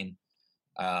green.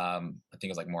 I think it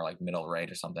was like more like middle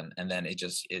right or something. And then it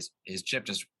just his chip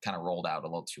just kind of rolled out a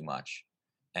little too much,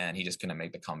 and he just couldn't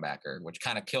make the comebacker, which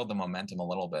kind of killed the momentum a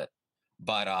little bit.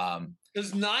 But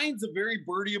because 9's a very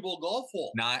birdieable golf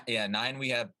hole. 9 we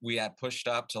had pushed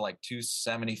up to like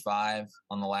 275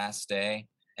 on the last day,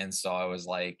 and so I was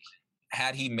like,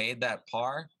 had he made that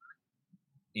par,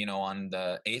 on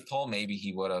the 8th hole, maybe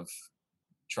he would have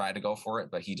tried to go for it,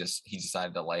 but he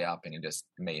decided to lay up, and he just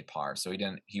made par. So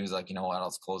he was like, you know what,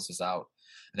 let's close this out.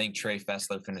 I think Trey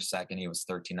Fessler finished second. He was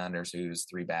 13 under, so he was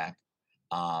 3 back.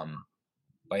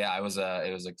 But yeah, it was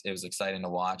exciting to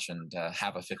watch, and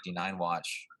have a 59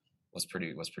 watch was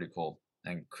pretty cool,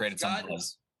 and created some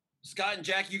buzz. Scott and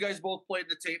Jack, you guys both played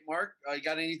the tape mark. You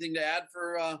got anything to add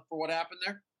for what happened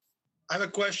there? I have a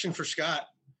question for Scott.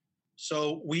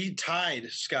 So we tied,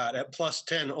 Scott, at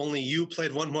 +10. Only you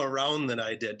played one more round than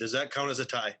I did. Does that count as a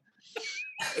tie?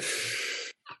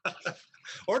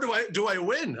 Or do I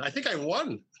win? I think I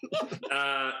won.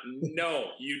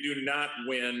 No, you do not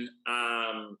win.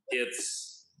 I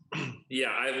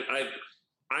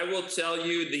will tell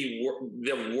you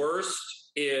the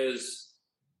worst is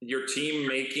your team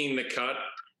making the cut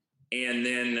and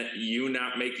then you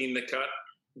not making the cut,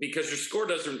 because your score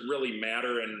doesn't really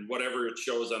matter, and whatever it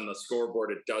shows on the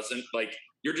scoreboard, it doesn't. Like,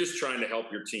 you're just trying to help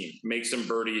your team make some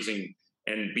birdies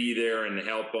and be there and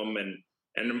help them.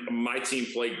 And my team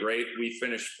played great. We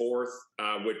finished 4th,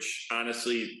 which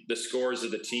honestly, the scores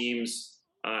of the teams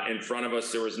in front of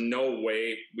us, there was no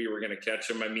way we were going to catch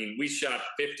them. I mean, we shot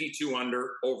 52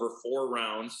 under over 4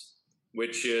 rounds,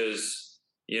 which is,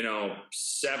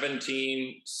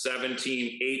 17,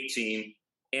 17, 18.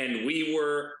 And we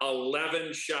were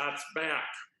 11 shots back.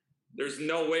 There's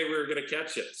no way we were going to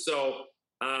catch it. So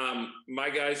my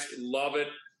guys love it.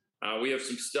 We have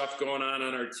some stuff going on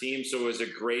our team, so it was a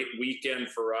great weekend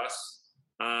for us.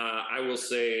 I will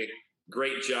say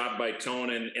great job by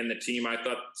Tone and the team. I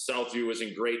thought Southview was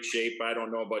in great shape. I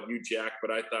don't know about you, Jack,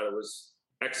 but I thought it was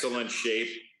excellent shape.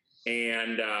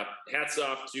 And hats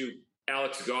off to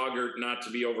Alex Gaugert, not to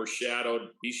be overshadowed.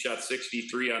 He shot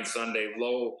 63 on Sunday,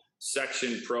 low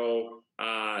section pro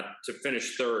to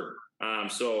finish 3rd.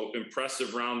 So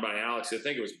impressive round by Alex. I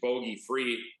think it was bogey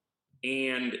free.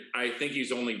 And I think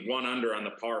he's only 1 under on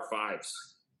the par 5s.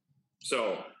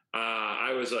 So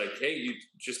I was like, hey, you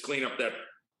just clean up that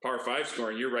par 5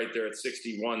 score, and you're right there at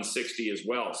 61, 60 as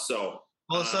well. So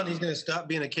all of a sudden he's going to stop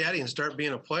being a caddy and start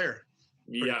being a player.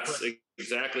 Yes,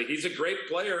 exactly. He's a great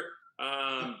player.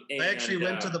 I actually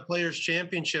went to the Players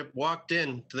Championship, walked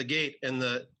in to the gate, and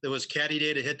there was caddy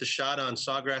day to hit the shot on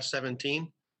Sawgrass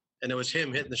 17. And it was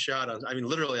him hitting the shot on. I mean,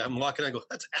 literally, I'm walking. I go,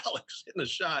 "That's Alex hitting a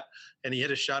shot," and he hit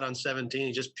a shot on 17.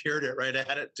 He just peered it right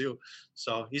at it too.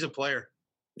 So he's a player.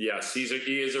 Yes, he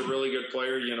is a really good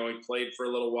player. He played for a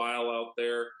little while out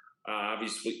there.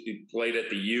 Obviously, he played at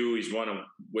the U. He's won a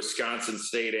Wisconsin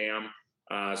State Am.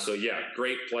 So yeah,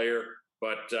 great player.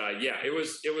 But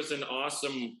it was an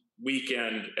awesome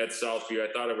weekend at Southview.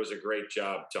 I thought it was a great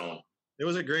job, Tone. It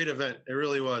was a great event. It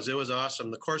really was. It was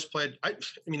awesome. The course played.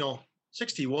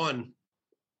 61.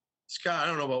 Scott, I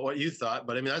don't know about what you thought,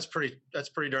 but I mean, that's pretty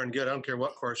darn good. I don't care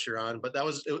what course you're on, but it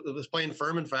was playing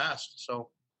firm and fast. So,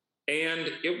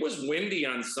 and it was windy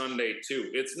on Sunday too.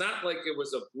 It's not like it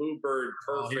was a bluebird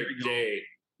perfect day.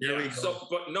 Here we go. So,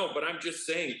 but I'm just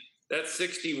saying that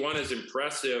 61 is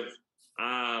impressive.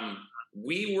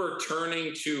 We were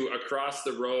turning to across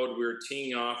the road. We were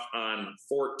teeing off on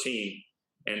 14,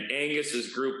 and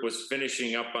Angus's group was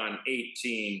finishing up on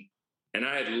 18. And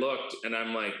I had looked, and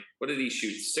I'm like, what did he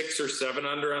shoot? 6 or 7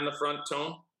 under on the front,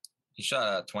 Tone? He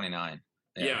shot 29.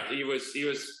 Yeah, he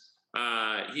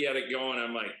had it going.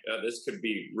 I'm like, this could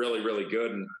be really, really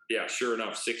good. And yeah, sure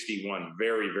enough, 61.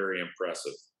 Very, very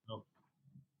impressive.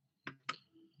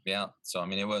 Yeah. So, I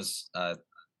mean, it was,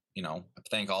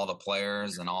 thank all the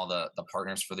players and all the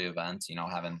partners for the event.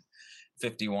 Having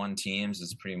 51 teams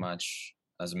is pretty much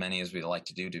as many as we like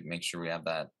to do to make sure we have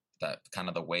that kind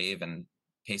of the wave and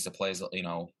pace of plays,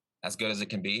 as good as it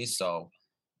can be. So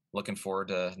looking forward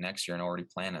to next year and already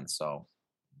planning. So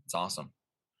it's awesome.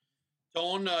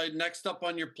 Tone, next up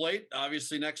on your plate,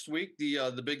 obviously next week,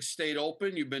 the big state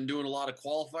open. You've been doing a lot of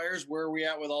qualifiers. Where are we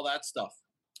at with all that stuff?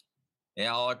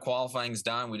 Yeah, all our qualifying's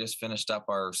done. We just finished up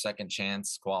our second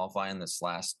chance qualifying this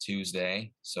last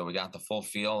Tuesday. So we got the full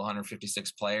field,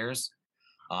 156 players.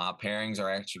 Pairings are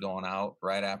actually going out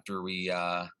right after we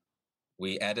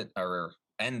edit or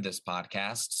end this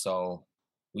podcast. So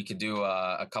we could do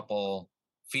a couple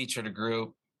featured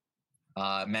group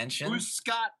mentions. Who's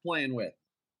Scott playing with?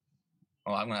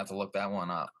 Oh, I'm gonna have to look that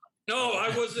one up. No, I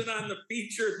wasn't on the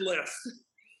featured list.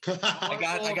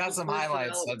 I got some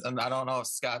highlights. I don't know if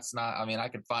Scott's not. I mean, I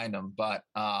could find them, but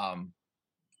oh,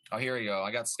 here we go.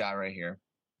 I got Scott right here.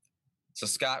 So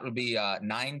Scott would be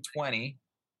 920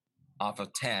 off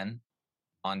of 10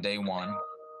 on day one,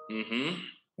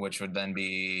 which would then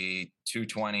be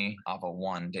 220 off of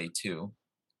 1 day 2.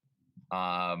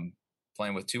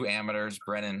 Playing with 2 amateurs,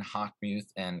 Brennan Hockmuth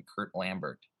and Kurt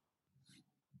Lambert.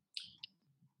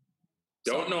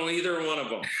 Don't know either one of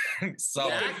them. So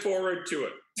looking forward to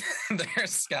it. There's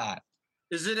Scott.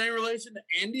 Is it any relation to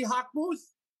Andy Hockmuth?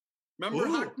 Remember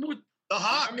Hockmuth? The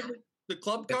Hawk. Remember the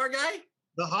club car guy?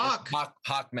 The Hawk.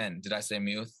 Hawkman. Did I say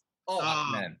Muth? Oh,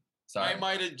 Hawkman. Sorry. I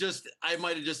might have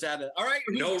just added. All right,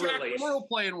 who's No Jack relation. Worrell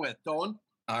playing with, Don?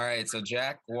 All right, so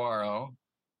Jack Guaro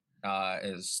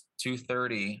is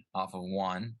 230 off of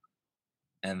 1,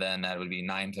 and then that would be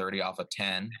 930 off of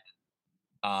 10.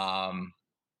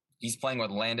 He's playing with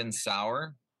Landon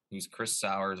Sauer, who's Chris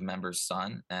Sauer's member's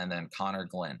son, and then Connor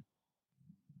Glenn.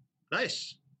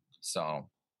 Nice. So,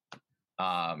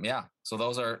 yeah. So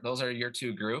those are your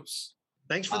 2 groups.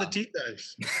 Thanks for the tea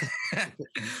dives.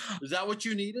 Is that what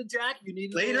you needed, Jack? You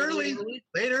needed Late early.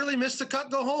 Late early. Missed the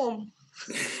cut. Go home.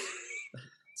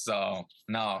 So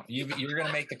no, you're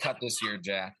gonna make the cut this year,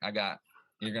 Jack.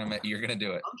 You're gonna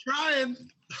do it. I'm trying.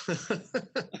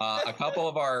 A couple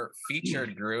of our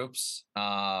featured groups,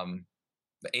 the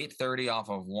 830 off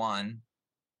of 1,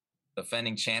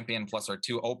 defending champion plus our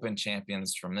 2 open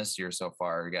champions from this year so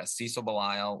far. We got Cecil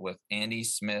Belisle with Andy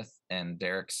Smith and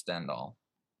Derek Stendal.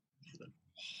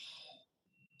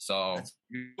 So That's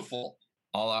beautiful.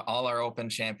 all our open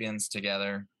champions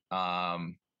together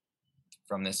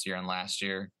from this year and last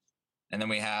year, and then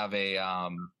we have a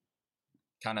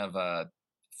kind of a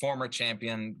former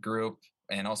champion group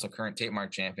and also current tape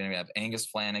mark champion. We have Angus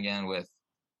Flanagan with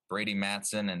Brady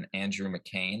Matson and Andrew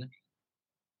McCain.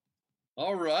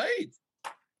 All right.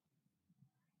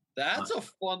 That's a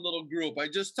fun little group. I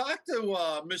just talked to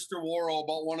Mr. Worrell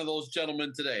about one of those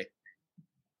gentlemen today.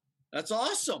 That's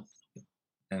awesome.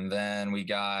 And then we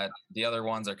got the other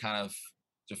ones are kind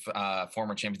of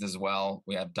former champions as well.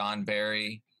 We have Don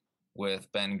Barry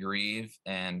with Ben Grieve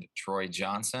and Troy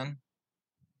Johnson.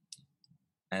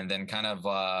 And then kind of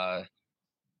a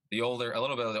little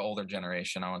bit of the older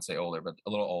generation. I won't say older, but a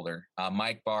little older.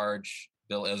 Mike Barge,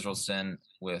 Bill Israelson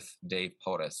with Dave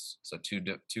Potus. So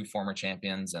two former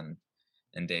champions and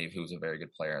Dave, who's a very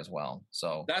good player as well.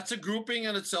 So that's a grouping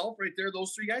in itself right there,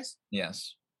 those 3 guys?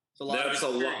 Yes. It's a lot That's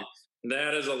of a lot. experience.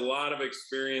 That is a lot of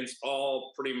experience,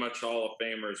 all pretty much Hall of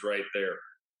Famers right there.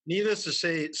 Needless to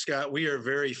say, Scott, we are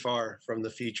very far from the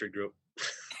featured group,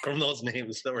 from those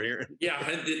names that we're hearing.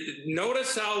 Yeah,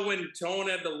 notice how when Tone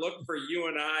had to look for you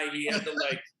and I, he had to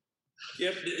like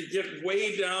get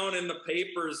way down in the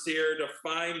papers here to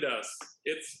find us.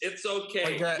 It's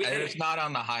okay. It's not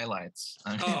on the highlights.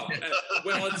 Oh,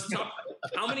 well, it's tough.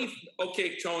 How many?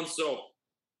 Okay, Tone. So,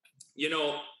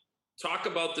 talk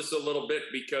about this a little bit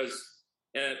because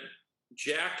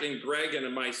Jack and Greg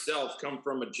and myself come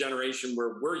from a generation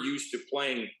where we're used to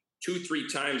playing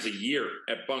 2-3 times a year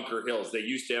at Bunker Hills. They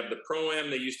used to have the Pro-Am.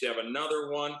 They used to have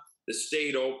another one, the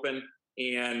State Open.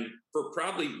 And for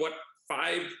probably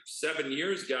 5-7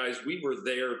 years, guys, we were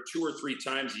there 2 or 3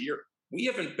 times a year. We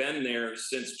haven't been there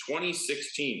since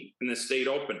 2016 in the State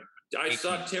Open. I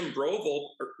saw Tim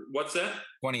Brovel. What's that?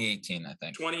 2018, I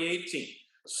think. 2018.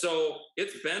 So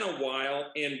it's been a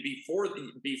while, and before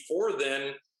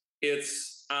then,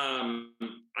 it's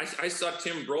I saw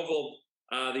Tim Brovel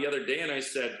the other day, and I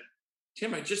said,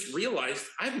 Tim, I just realized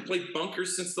I haven't played Bunker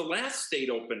since the last State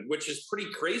Open, which is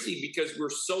pretty crazy because we're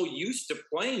so used to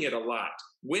playing it a lot.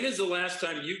 When is the last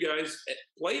time you guys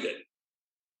played it?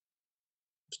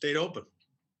 State Open.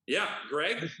 Yeah,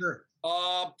 Greg? For sure.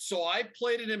 So I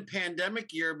played it in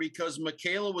pandemic year because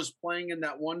Michaela was playing in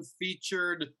that one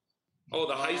featured. Oh,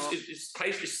 the high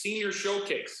senior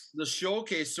showcase. The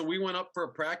showcase. So we went up for a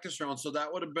practice round. So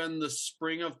that would have been the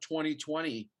spring of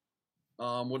 2020.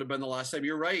 Would have been the last time.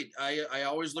 You're right. I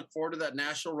always look forward to that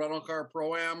National Rental Car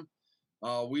Pro-Am.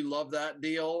 We love that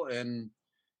deal. And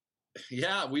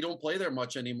yeah, we don't play there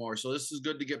much anymore. So this is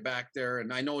good to get back there.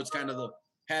 And I know it's kind of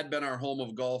had been our home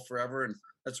of golf forever. And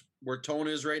that's where Tone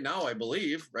is right now, I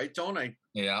believe. Right, Tone?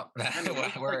 Yeah.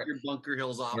 We're your Bunker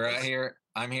Hills office. We're out here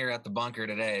I'm here at the bunker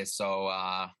today, so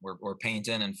we're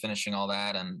painting and finishing all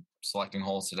that and selecting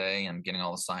holes today and getting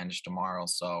all the signage tomorrow.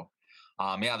 So,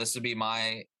 yeah, this would be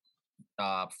my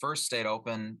first state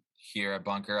open here at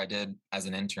Bunker. I did as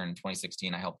an intern in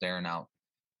 2016. I helped Aaron out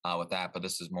with that, but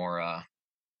this is more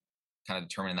kind of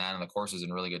determining that. And the course is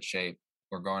in really good shape.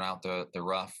 We're growing out the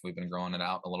rough. We've been growing it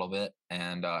out a little bit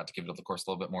and to give the course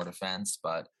a little bit more defense,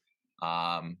 but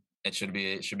it should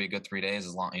be a good 3 days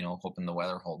as long, hoping the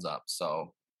weather holds up.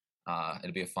 So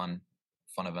it'll be a fun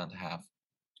event to have.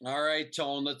 All right,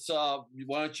 Tone, let's why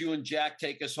don't you and Jack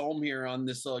take us home here on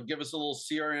this, give us a little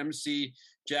CRMC.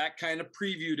 Jack kind of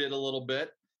previewed it a little bit,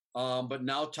 but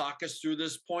now talk us through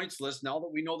this points list. Now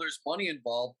that we know there's money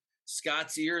involved,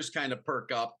 Scott's ears kind of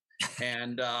perk up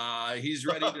and he's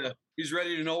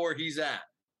ready to know where he's at.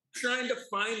 Trying to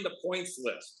find the points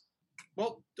list.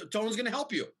 Well, Tone's going to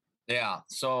help you. Yeah.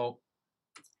 So,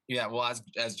 yeah. Well,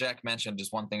 as Jack mentioned,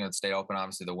 just one thing that stayed open.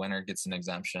 Obviously, the winner gets an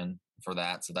exemption for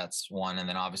that, so that's one. And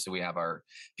then obviously we have our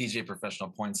PGA Professional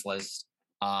points list.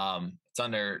 It's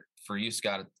under for you,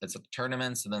 Scott. It's a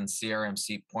tournaments and then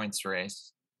CRMC points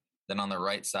race. Then on the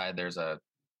right side, there's a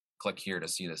click here to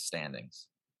see the standings.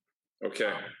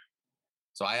 Okay.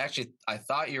 So I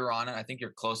thought you were on it. I think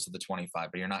you're close to the 25,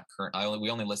 but you're not current. We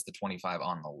only list the 25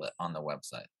 on the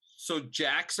website. So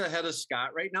Jack's ahead of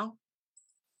Scott right now?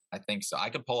 I think so. I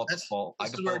could pull up the poll.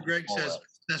 That's where Greg says.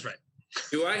 That's right.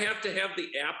 Do I have to have the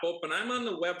app open? I'm on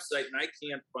the website and I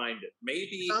can't find it.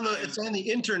 Maybe it's on the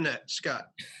internet, Scott.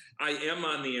 I am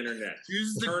on the internet.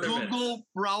 Use the Google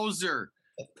browser.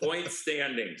 Point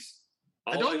standings.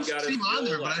 I don't see him on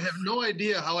there, but I have no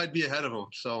idea how I'd be ahead of him.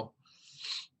 So,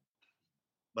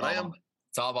 but I am.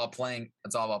 It's all about playing.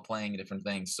 It's all about playing different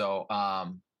things. So,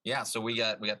 yeah. So we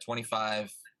got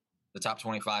 25. The top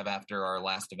 25 after our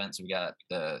last event. So we got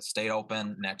the State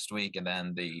Open next week, and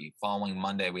then the following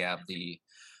Monday we have the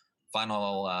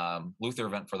final Luther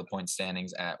event for the point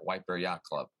standings at White Bear Yacht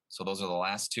Club. So those are the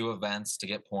last two events to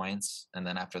get points, and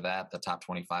then after that, the top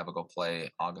 25 will go play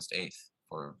August 8th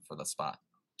for the spot.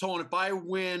 Tone, if I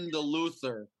win the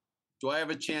Luther, do I have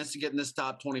a chance to get in this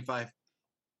top 25?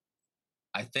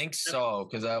 I think so,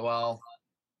 because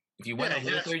if you win a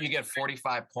Luther, you get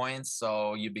 45 points,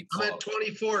 so you'd be close. I'm at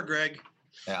 24, Greg.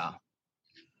 Yeah.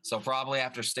 So probably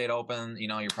after State Open,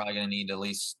 you're probably going to need at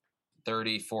least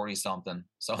 30, 40 something.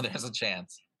 So there's a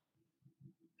chance.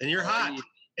 And you're hot.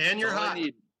 I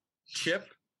need chip,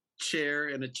 chair,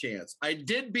 and a chance. I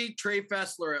did beat Trey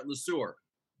Fessler at Le Sueur.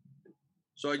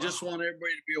 So I just want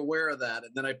everybody to be aware of that.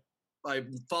 And then I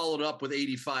followed up with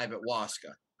 85 at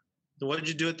Waska. So what did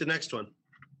you do at the next one?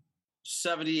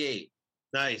 78.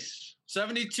 Nice.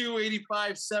 72,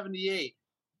 85, 78.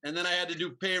 And then I had to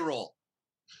do payroll.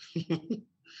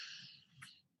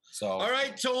 So, all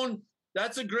right, Tone,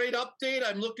 that's a great update.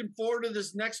 I'm looking forward to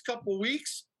this next couple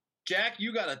weeks. Jack,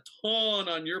 you got a ton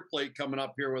on your plate coming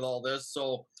up here with all this.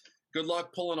 So good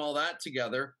luck pulling all that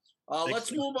together.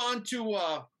 Let's move on to,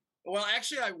 well,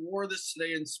 actually I wore this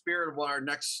today in spirit of our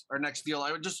next deal.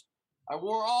 I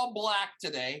wore all black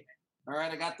today. All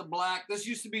right. I got the black. This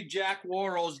used to be Jack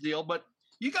Worrell's deal, but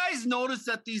you guys notice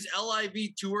that these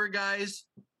LIV tour guys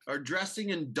are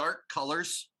dressing in dark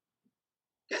colors?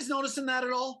 You guys noticing that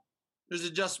at all? Or is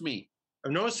it just me?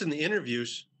 I've noticed in the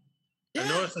interviews, Yeah. I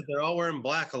noticed that they're all wearing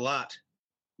black a lot.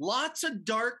 Lots of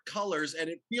dark colors, and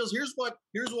it feels. Here's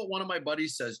what one of my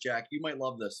buddies says, Jack. You might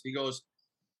love this. He goes,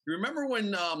 "You remember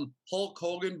when Hulk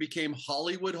Hogan became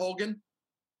Hollywood Hogan,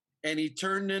 and he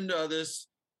turned into this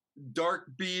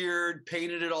dark beard,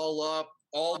 painted it all up,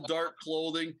 all dark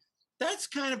clothing? That's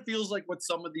kind of feels like what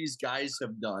some of these guys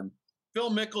have done. Phil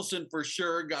Mickelson for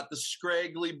sure got the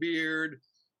scraggly beard,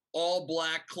 all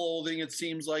black clothing. It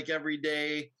seems like every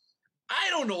day." I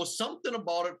don't know. Something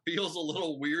about it feels a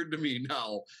little weird to me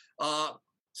now.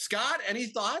 Scott, any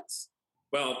thoughts?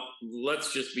 Well,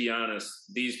 let's just be honest.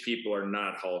 These people are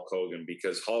not Hulk Hogan,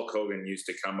 because Hulk Hogan used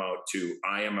to come out to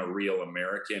 "I am a real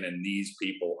American," and these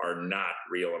people are not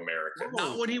real Americans.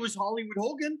 Not when he was Hollywood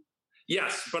Hogan?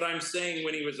 Yes, but I'm saying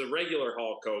when he was a regular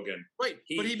Hulk Hogan. Right,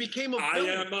 but he became a "I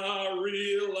villain. am a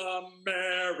real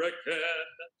American.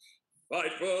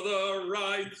 Fight for the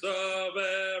rights of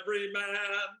every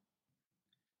man."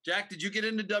 Jack, did you get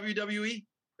into WWE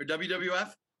or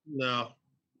WWF? No,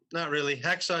 not really.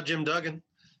 Hacksaw Jim Duggan.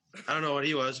 I don't know what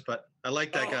he was, but I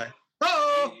like that guy.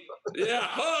 Oh! Yeah.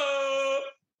 Oh!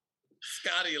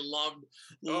 Scotty loved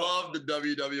the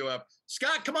WWF.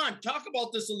 Scott, come on, talk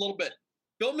about this a little bit.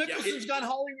 Bill Mickelson's got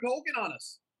Hollywood Hogan on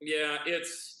us. Yeah,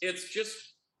 it's just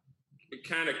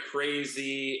kind of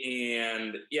crazy,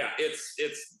 and yeah,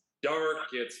 it's dark.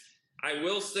 I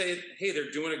will say, hey,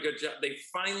 they're doing a good job. They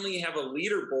finally have a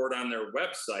leaderboard on their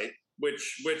website,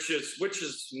 which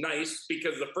is nice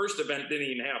because the first event didn't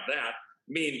even have that. I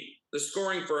mean, the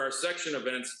scoring for our section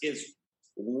events is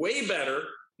way better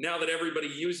now that everybody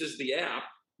uses the app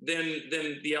than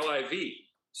the LIV.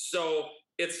 So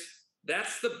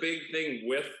that's the big thing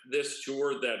with this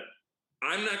tour, that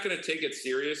I'm not going to take it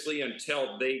seriously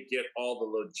until they get all the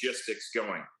logistics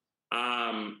going.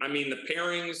 I mean, the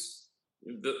pairings,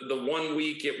 the 1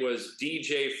 week it was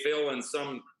DJ Phil and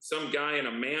some guy in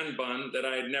a man bun that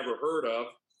I had never heard of.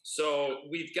 So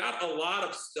we've got a lot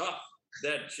of stuff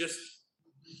that just,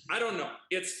 I don't know.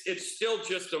 It's still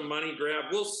just a money grab.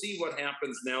 We'll see what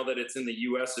happens now that it's in the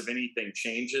U.S. if anything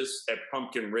changes at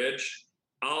Pumpkin Ridge.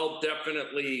 I'll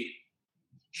definitely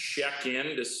check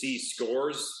in to see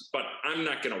scores, but I'm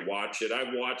not going to watch it.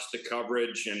 I've watched the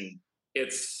coverage and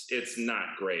it's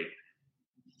not great.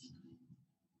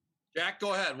 Jack,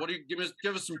 go ahead. What do you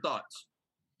give us some thoughts?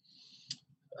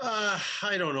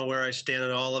 I don't know where I stand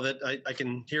on all of it. I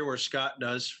can hear where Scott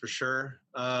does for sure.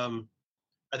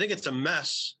 I think it's a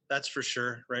mess, that's for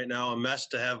sure. Right now, a mess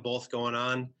to have both going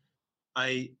on.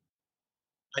 I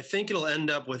think it'll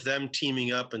end up with them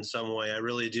teaming up in some way. I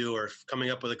really do, or coming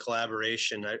up with a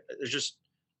collaboration.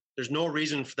 There's no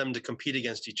reason for them to compete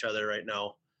against each other right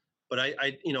now. But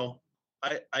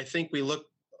I think we look,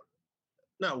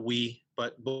 not we,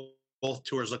 but both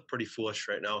tours look pretty foolish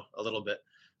right now, a little bit.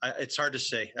 It's hard to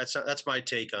say. That's my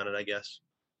take on it, I guess.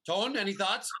 Tone, any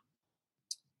thoughts?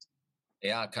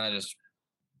 Yeah, kind of just,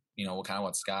 kind of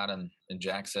what Scott and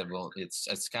Jack said. Well,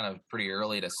 it's kind of pretty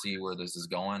early to see where this is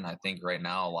going. I think right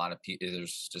now, a lot of people,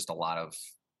 there's just a lot of,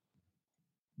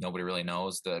 nobody really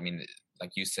knows.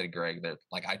 Like you said, Greg, that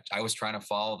like I was trying to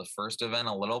follow the first event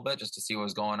a little bit just to see what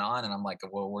was going on. And I'm like,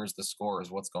 well, where's the scores?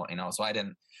 What's going, so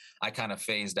I kind of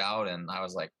phased out and I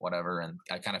was like, whatever. And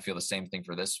I kind of feel the same thing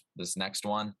for this next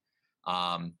one.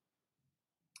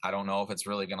 I don't know if it's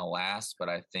really going to last, but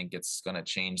I think it's going to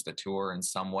change the tour in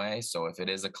some way. So if it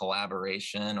is a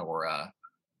collaboration or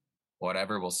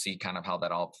whatever, we'll see kind of how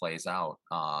that all plays out.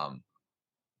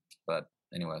 But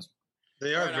anyways.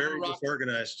 They are very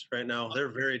disorganized right now.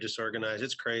 They're very disorganized.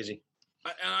 It's crazy.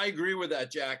 And I agree with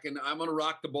that, Jack. And I'm going to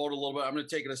rock the boat a little bit. I'm going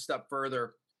to take it a step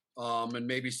further and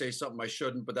maybe say something I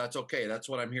shouldn't, but that's okay. That's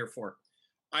what I'm here for.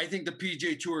 I think the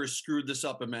PGA Tour has screwed this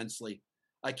up immensely.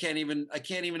 I can't even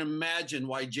imagine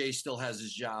why Jay still has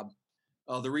his job.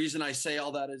 The reason I say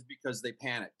all that is because they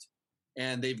panicked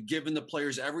and they've given the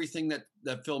players everything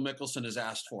that Phil Mickelson has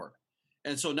asked for.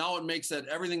 And so now it makes that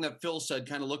everything that Phil said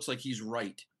kind of looks like he's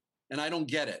right. And I don't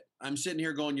get it. I'm sitting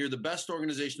here going, you're the best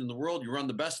organization in the world. You run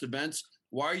the best events.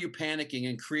 Why are you panicking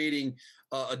and creating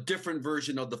a different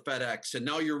version of the FedEx? And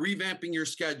now you're revamping your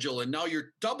schedule. And now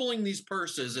you're doubling these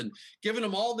purses and giving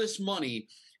them all this money.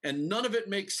 And none of it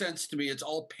makes sense to me. It's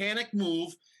all panic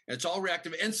move. It's all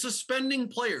reactive and suspending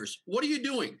players. What are you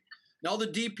doing? Now the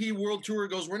DP World Tour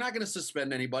goes, we're not going to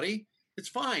suspend anybody. It's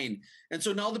fine. And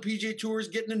so now the PGA Tour is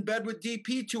getting in bed with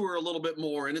DP Tour a little bit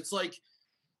more. And it's like,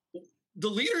 the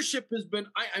leadership has been,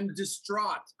 I'm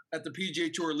distraught at the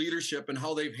PGA Tour leadership and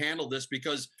how they've handled this,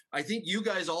 because I think you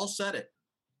guys all said it.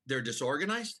 They're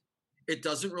disorganized. It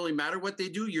doesn't really matter what they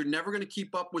do. You're never going to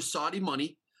keep up with Saudi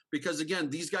money because, again,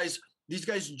 these guys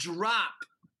drop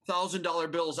 $1,000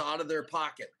 bills out of their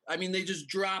pocket. I mean, they just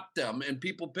drop them and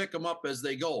people pick them up as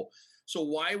they go. So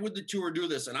why would the tour do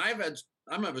this? And I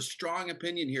have a strong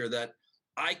opinion here that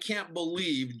I can't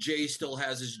believe Jay still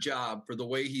has his job for the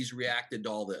way he's reacted to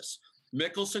all this.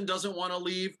 Mickelson doesn't want to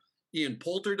leave. Ian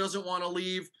Poulter doesn't want to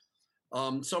leave.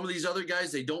 Some of these other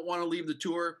guys, they don't want to leave the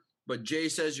tour, but Jay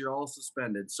says you're all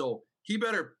suspended. So he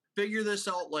better figure this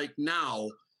out like now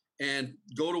and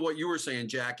go to what you were saying,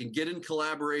 Jack, and get in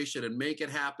collaboration and make it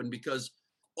happen, because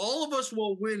all of us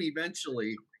will win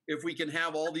eventually if we can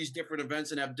have all these different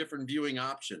events and have different viewing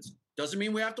options. Doesn't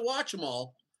mean we have to watch them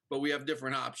all, but we have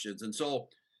different options. And so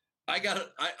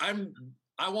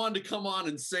I wanted to come on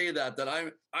and say that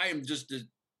I am just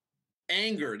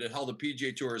angered at how the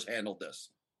PGA Tour has handled this.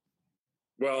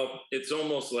 Well, it's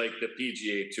almost like the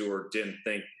PGA Tour didn't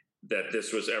think that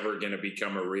this was ever going to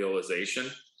become a realization.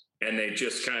 And they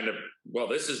just kind of, well,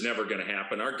 this is never going to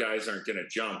happen. Our guys aren't going to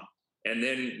jump. And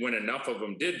then when enough of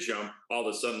them did jump, all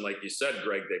of a sudden, like you said,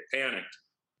 Greg, they panicked.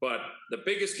 But the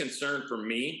biggest concern for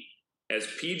me as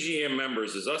PGA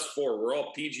members is us four, we're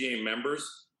all PGA members.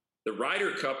 The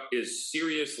Ryder Cup is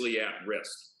seriously at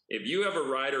risk. If you have a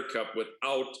Ryder Cup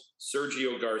without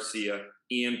Sergio Garcia,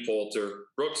 Ian Poulter,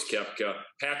 Brooks Koepka,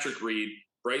 Patrick Reed,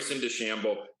 Bryson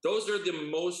DeChambeau, those are the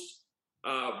most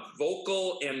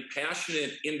vocal and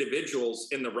passionate individuals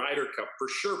in the Ryder Cup, for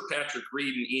sure Patrick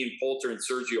Reed and Ian Poulter and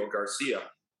Sergio Garcia,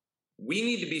 we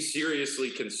need to be seriously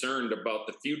concerned about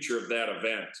the future of that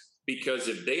event, because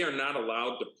if they are not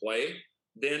allowed to play,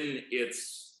 then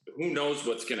it's who knows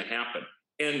what's going to happen.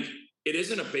 And it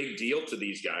isn't a big deal to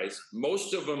these guys.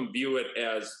 Most of them view it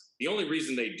as the only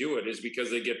reason they do it is because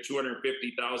they get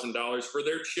 $250,000 for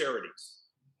their charities.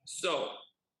 So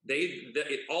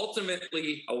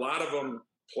ultimately, a lot of them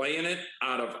play in it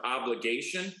out of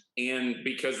obligation and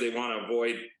because they want to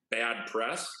avoid bad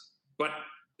press. But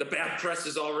the bad press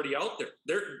is already out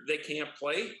there. They can't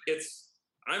play.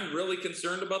 I'm really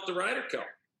concerned about the Ryder Cup.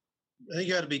 I think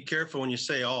you got to be careful when you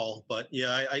say all, but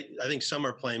yeah, I think some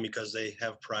are playing because they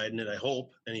have pride in it. I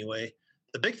hope anyway.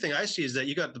 The big thing I see is that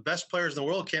you got the best players in the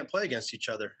world can't play against each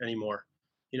other anymore.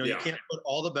 You can't put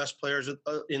all the best players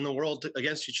in the world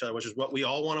against each other, which is what we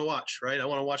all want to watch, right? I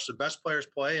want to watch the best players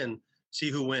play and see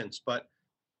who wins. But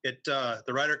the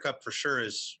Ryder Cup for sure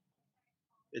it's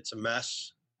a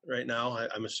mess right now.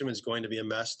 I'm assuming it's going to be a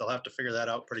mess. They'll have to figure that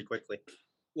out pretty quickly.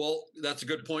 Well, that's a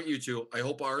good point, you two. I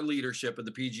hope our leadership of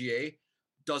the PGA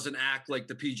doesn't act like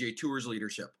the PGA Tour's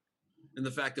leadership. And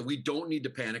the fact that we don't need to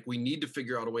panic. We need to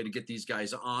figure out a way to get these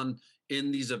guys on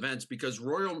in these events, because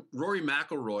Rory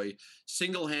McIlroy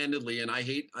single-handedly, and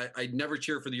I never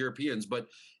cheer for the Europeans, but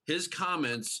his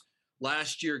comments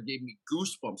last year gave me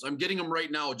goosebumps. I'm getting them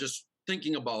right now just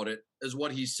thinking about it, as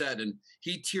what he said. And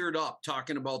he teared up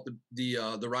talking about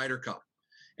the Ryder Cup.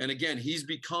 And again, he's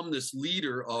become this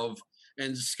leader of,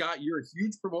 and Scott, you're a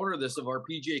huge promoter of this, of our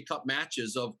PGA Cup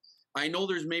matches. I know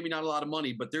there's maybe not a lot of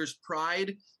money, but there's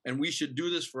pride, and we should do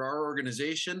this for our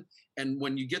organization. And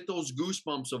when you get those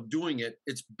goosebumps of doing it,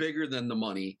 it's bigger than the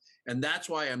money. And that's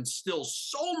why I'm still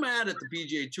so mad at the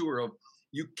PGA Tour of,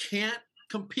 you can't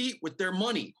compete with their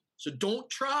money. So don't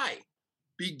try.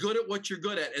 Be good at what you're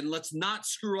good at, and let's not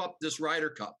screw up this Ryder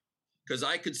Cup, because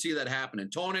I could see that happening.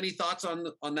 Tone, any thoughts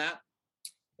on that?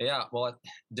 Yeah, well,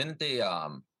 didn't they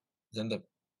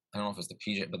I don't know if it's the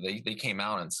PGA, but they came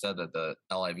out and said that the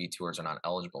LIV tours are not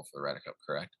eligible for the Ryder Cup,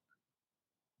 correct?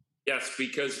 Yes,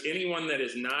 because anyone that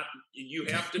is not, you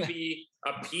have to be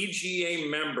a PGA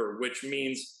member, which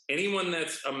means anyone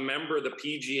that's a member of the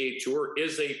PGA Tour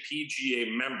is a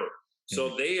PGA member.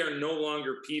 So they are no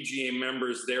longer PGA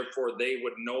members, therefore they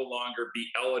would no longer be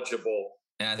eligible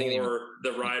for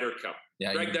the Ryder Cup.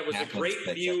 Yeah, Greg, that was a great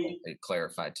view. It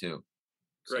clarified too.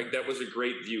 Greg, that was a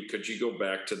great view. Could you go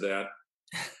back to that?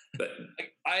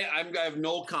 I have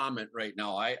no comment right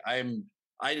now. I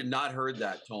did not heard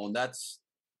that, Tone. That's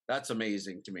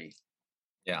amazing to me.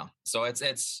 Yeah. So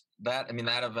it's that. I mean,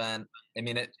 that event. I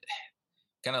mean, it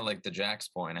kind of like the Jack's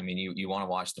point. I mean, you want to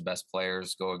watch the best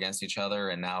players go against each other,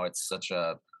 and now it's such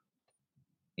a,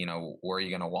 where are you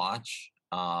going to watch?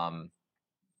 I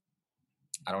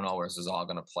don't know where this is all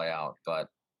going to play out, but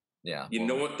yeah. You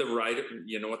know what the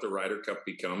Ryder Cup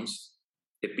becomes?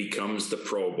 It becomes the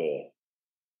Pro Bowl.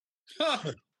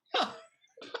 Not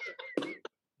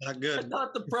good. I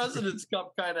thought the President's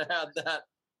Cup kind of had that.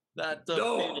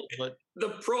 No, feeling, but the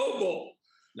Pro Bowl.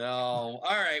 No. All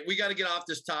right, we got to get off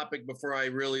this topic before I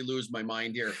really lose my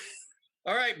mind here.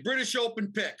 All right, British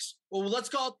Open picks. Well, let's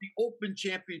call it the Open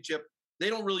Championship. They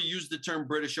don't really use the term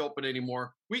British Open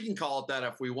anymore. We can call it that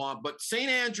if we want. But St.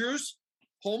 Andrews,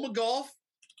 home of golf.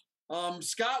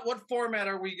 Scott, what format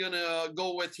are we gonna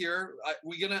go with here?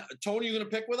 Tony, you gonna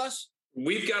pick with us?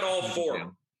 We've got all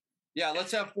four. Yeah,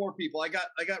 let's have four people. I got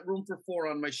room for four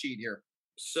on my sheet here.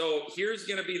 So here's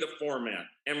going to be the format,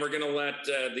 and we're going to let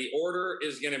the order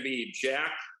is going to be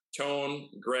Jack, Tone,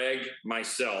 Greg,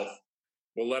 myself.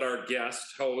 We'll let our guest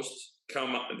host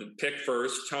come up and pick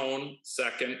first, Tone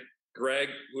second, Greg,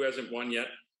 who hasn't won yet,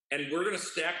 and we're going to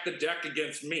stack the deck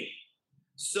against me.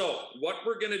 So what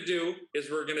we're going to do is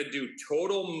we're going to do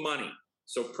total money.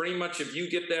 So pretty much if you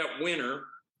get that winner,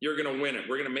 you're going to win it.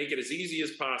 We're going to make it as easy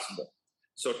as possible.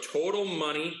 So total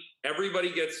money,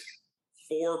 everybody gets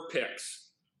 4 picks.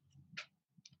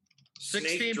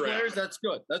 16 players, that's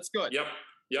good. That's good.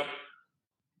 Yep.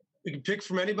 You can pick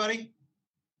from anybody?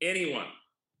 Anyone.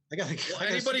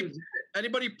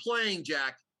 Anybody playing,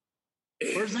 Jack?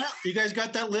 Where's that? You guys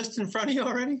got that list in front of you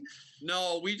already?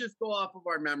 No, we just go off of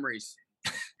our memories.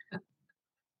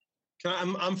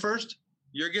 I'm first?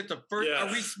 You get the first. Yes.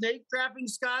 Are we snake drafting,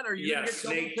 Scott? Or you get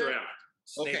snake draft.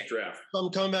 Snake draft. So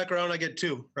I'm coming back around. I get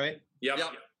 2, right? Yep.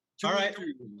 All right.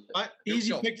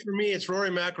 Easy pick for me. It's Rory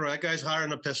McIlroy. That guy's higher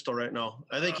than a pistol right now.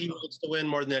 I think he wants to win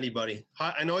more than anybody.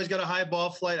 I know he's got a high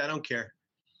ball flight. I don't care.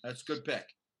 That's a good pick.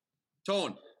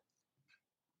 Tone.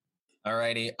 All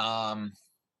righty.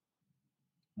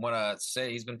 want to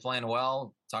say he's been playing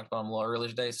well. Talked about him a little earlier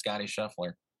today. Scotty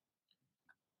Scheffler.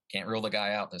 Can't rule the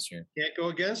guy out this year. Can't go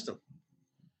against him.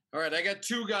 All right, I got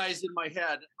two guys in my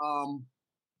head,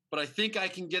 but I think I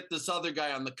can get this other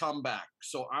guy on the comeback.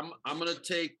 So I'm going to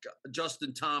take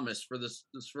Justin Thomas for this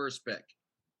first pick.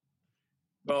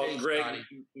 Well, Hey, Greg, Scotty.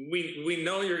 we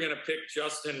know you're going to pick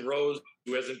Justin Rose,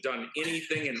 who hasn't done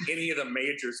anything in any of the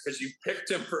majors, because you picked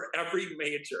him for every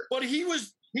major. But he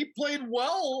played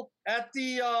well at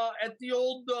the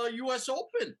old U.S.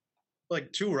 Open.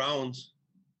 Like 2 rounds.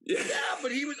 Yeah. Yeah,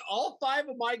 but all 5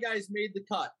 of my guys made the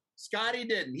cut. Scotty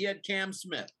didn't. He had Cam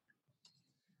Smith.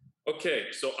 Okay,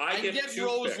 so I get two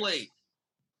Rose picks. late.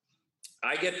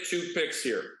 I get 2 picks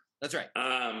here. That's right.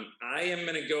 I am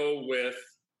going to go with,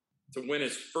 to win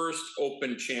his first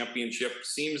Open championship.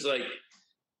 Seems like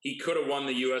he could have won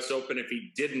the U.S. Open if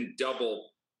he didn't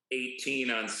double 18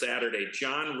 on Saturday.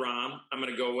 Jon Rahm, I'm going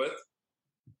to go with.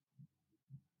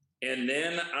 And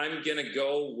then I'm going to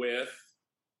go with,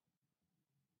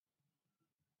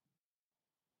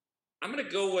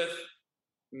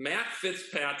 Matt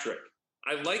Fitzpatrick.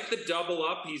 I like the double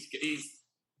up. He's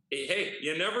hey,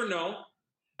 you never know.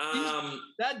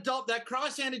 That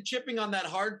cross-handed chipping on that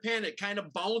hard pan, it kind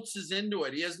of bounces into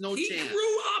it. He has no he chance.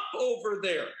 grew up over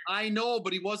there. I know,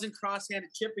 but he wasn't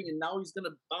cross-handed chipping, and now he's going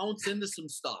to bounce into some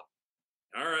stuff.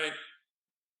 All right.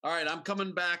 All right, I'm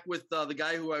coming back with the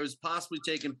guy who I was possibly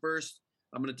taking first.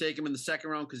 I'm going to take him in the second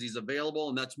round because he's available,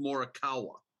 and that's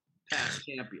Morikawa, past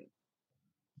champion.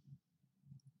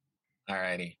 All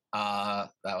righty. That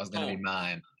was going to be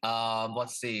mine.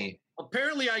 Let's see.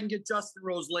 Apparently, I can get Justin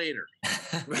Rose later.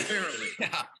 Apparently.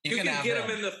 Yeah, You can have get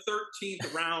him in the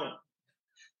 13th round.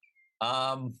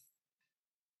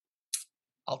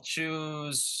 I'll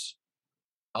choose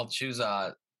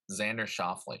Xander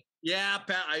Schauffele. Yeah,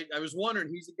 Pat, I was wondering.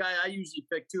 He's the guy I usually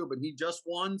pick too, but he just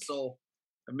won, so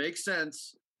it makes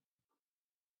sense.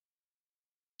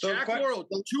 So Jack World,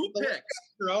 2 picks.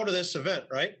 They're out of this event,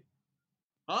 right?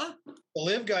 Huh? The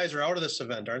Live guys are out of this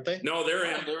event, aren't they? No, they're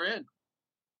Yeah, in. they're in.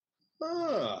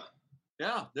 Ah.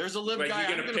 Yeah, there's a live Wait, guy.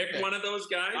 you going to pick one of those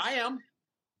guys? I am.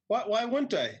 Why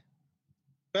wouldn't I?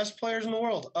 Best players in the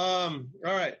world. All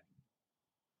right.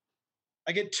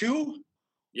 I get 2?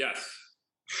 Yes.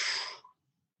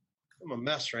 I'm a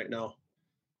mess right now.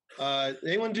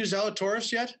 Anyone do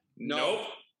Zalatoris yet? Nope.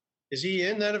 Is he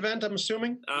in that event, I'm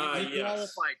assuming? He Yes.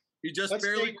 qualified. He just Let's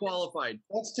barely take- qualified.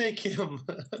 Let's take him.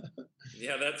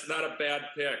 Yeah, that's not a bad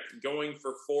pick. Going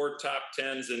for 4 top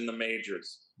 10s in the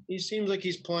majors. He seems like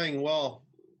he's playing well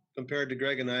compared to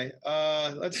Greg and I.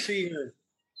 Let's see here.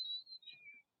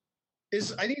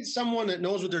 I need someone that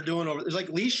knows what they're doing over. Is like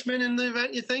Leishman in the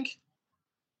event, you think?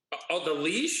 Oh, the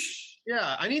leash?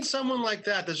 Yeah, I need someone like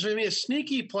that. There's going to be a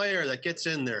sneaky player that gets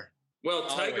in there. Well,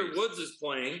 Tiger Always. Woods is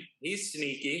playing. He's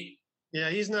sneaky. Yeah,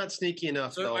 he's not sneaky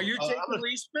enough, So though. are you taking I'm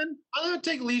Leishman? going to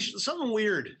take Leash. Something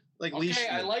weird like Okay,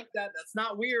 Leishman. I like that. That's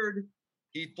not weird.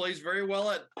 He plays very well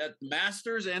at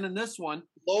Masters and in this one.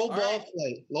 Low All ball right.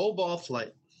 flight. Low ball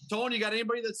flight. Tony, you got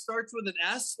anybody that starts with an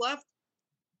S left?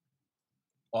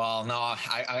 Well, no,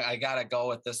 I gotta go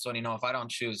with this one. You know, if I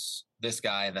don't choose this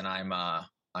guy, then I'm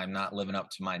not living up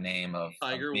to my name of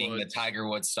being Woods. the Tiger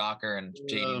Woods stalker. And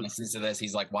JD listens to this,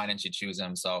 he's like, "Why didn't you choose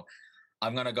him?" So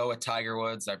I'm gonna go with Tiger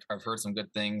Woods. I've heard some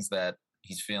good things that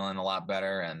he's feeling a lot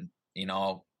better, and you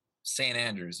know, St.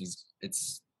 Andrews,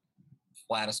 it's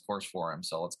flattest course for him.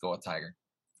 So let's go with Tiger.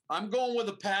 I'm going with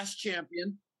a past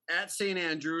champion at St.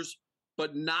 Andrews,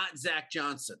 but not Zach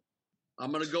Johnson.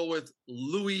 I'm going to go with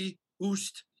Louis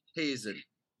Oosthuizen.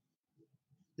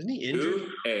 Isn't he injured?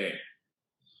 Hey.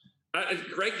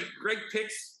 Greg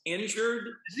picks injured.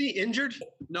 Is he injured?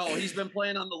 No, he's been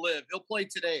playing on the Live. He'll play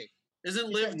today. Isn't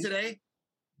Live today?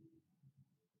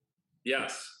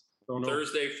 Yes. Don't know.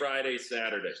 Thursday, Friday,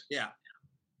 Saturday. Yeah.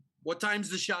 What time's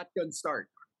the shotgun start?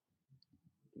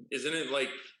 Isn't it like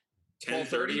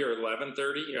 10:30 or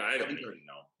 11:30? Yeah, I don't even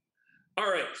know. All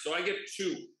right, so I get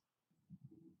 2.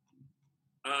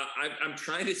 I'm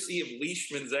trying to see if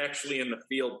Leishman's actually in the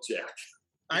field, Jack.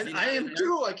 I am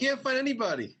too. I can't find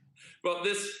anybody. Well,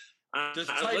 this Just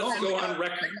let's type go in- on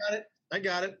record. I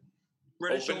got it.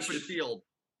 British Open Open shoot. Field.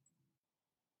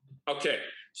 Okay,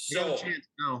 You have so a chance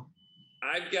now.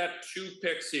 I've got 2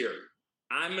 picks here.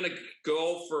 I'm going to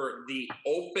go for the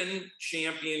Open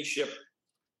Championship,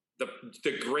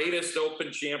 the greatest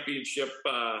Open Championship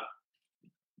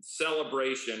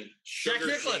celebration.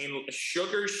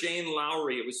 Sugar Shane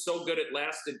Lowry. It was so good it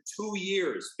lasted 2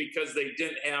 years because they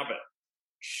didn't have it.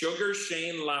 Sugar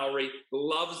Shane Lowry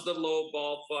loves the low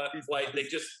ball flight. They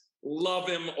just love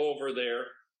him over there.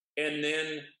 And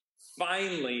then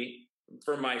finally,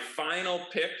 for my final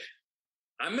pick,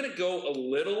 I'm going to go a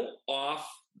little off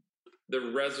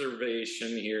the reservation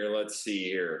here. Let's see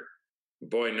here.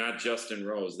 Boy, not Justin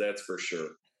Rose, that's for sure.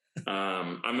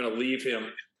 I'm going to leave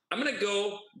him. I'm going to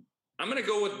go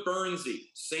with Burnsy,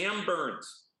 Sam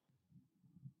Burns.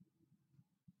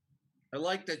 I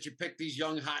like that you picked these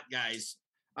young hot guys.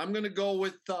 I'm going to go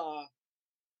with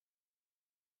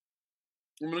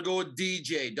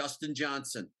DJ, Dustin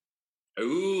Johnson.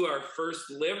 Ooh, our first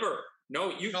liver.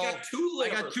 No, you've got 2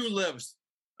 livers. I got 2 lives.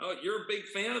 Oh, you're a big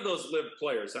fan of those live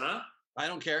players, huh? I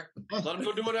don't care. Let them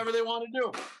go do whatever they want to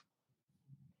do.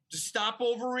 Just stop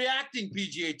overreacting,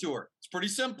 PGA Tour. It's pretty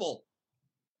simple.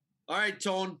 All right,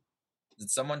 Tone. Did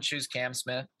someone choose Cam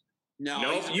Smith?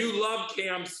 No, you love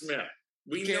Cam Smith.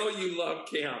 We know you love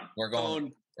Cam. We're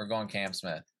going Cam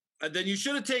Smith. Then you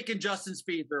should have taken Justin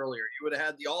Spieth earlier. You would have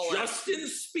had the all. Justin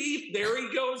Spieth. There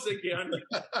he goes again. Did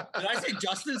I say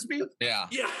Justin Spieth? Yeah.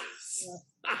 Yes.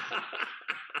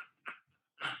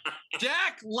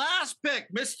 Jack, last pick,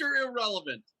 Mr.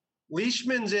 Irrelevant.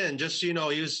 Leishman's in, just so you know.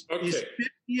 He's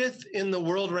 50th in the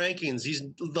world rankings. He's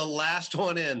the last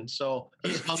one in, so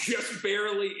he's just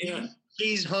barely in.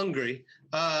 He's hungry.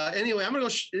 Anyway, I'm gonna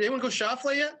go. Anyone go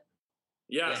Schauffele yet?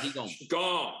 Yes, he's gone.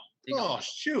 Oh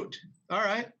shoot! All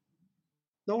right,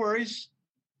 no worries.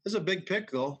 This is a big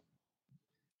pick though.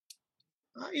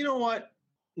 You know what?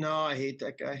 No, I hate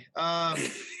that guy.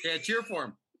 Yeah, cheer for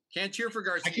him. Can't cheer for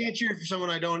Garcia. I can't cheer for someone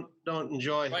I don't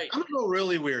enjoy. Right. I'm gonna go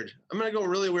really weird.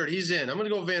 He's in. I'm gonna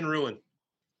go Van Ruin.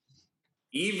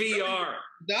 EVR.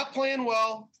 Not playing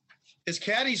well. His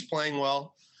caddy's playing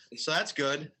well, so that's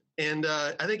good. And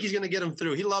I think he's gonna get him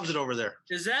through. He loves it over there.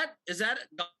 Is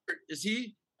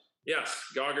he? Yes,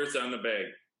 Gogger's on the bag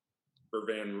for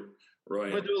Van Ruin.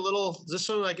 I'm gonna do a little. This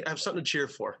one I have something to cheer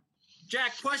for.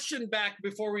 Jack, question back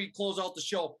before we close out the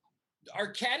show.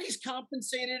 Are caddies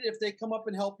compensated if they come up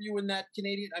and help you in that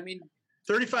Canadian? I mean,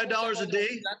 $35 a day.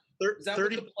 Is that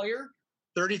with the player?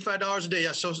 $35 a day.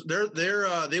 Yeah. So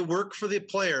they work for the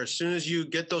player. As soon as you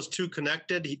get those two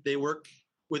connected, they work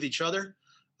with each other.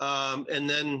 And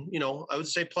then, I would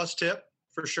say plus tip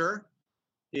for sure.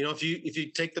 If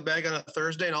you take the bag on a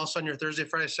Thursday and all of a sudden your Thursday,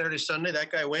 Friday, Saturday, Sunday,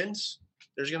 that guy wins,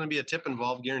 there's going to be a tip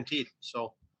involved, guaranteed.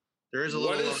 So there is a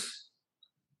little.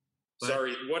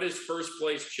 What is first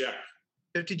place check?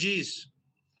 50 G's.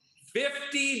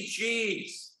 50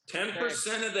 G's.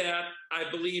 10% of that, I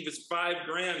believe, is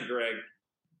 $5,000, Greg.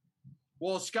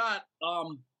 Well, Scott,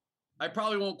 I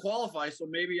probably won't qualify, so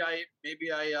maybe I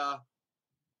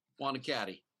want a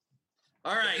caddy.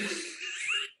 All right.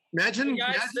 Imagine, hey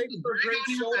guys, thanks for a great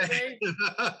show today.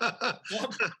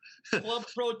 Club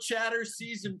Pro Chatter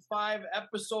Season 5,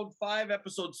 Episode 5.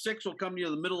 Episode 6 will come to you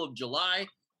in the middle of July.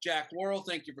 Jack Worrell,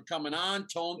 thank you for coming on.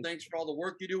 Tone, thanks for all the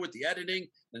work you do with the editing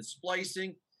and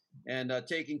splicing and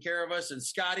taking care of us. And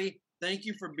Scotty, thank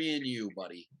you for being you,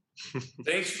 buddy.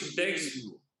 Thanks,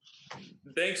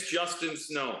 Justin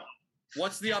Snow.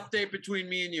 What's the update between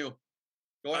me and you?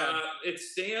 Go ahead. It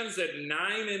stands at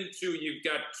 9-2. You've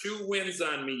got 2 wins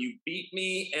on me. You beat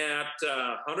me at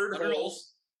 100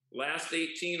 holes, last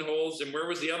 18 holes. And where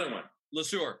was the other one? Le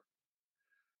Sueur.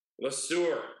 That is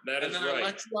right. And then I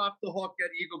let you off the hook at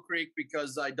Eagle Creek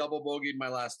because I double bogeyed my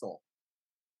last hole.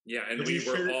 Yeah, and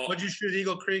what'd you shoot at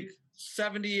Eagle Creek?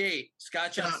 78.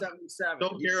 Scott shot 77.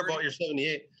 Don't care about your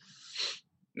 78.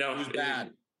 No, it was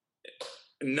bad.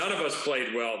 None of us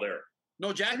played well there.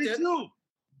 No, Jack did.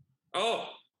 Oh,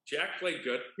 Jack played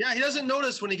good. Yeah, he doesn't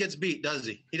notice when he gets beat, does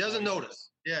he? He doesn't notice.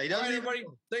 Yeah, he doesn't. All right, everybody.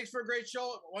 Thanks for a great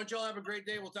show. Why don't y'all have a great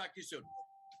day? We'll talk to you soon.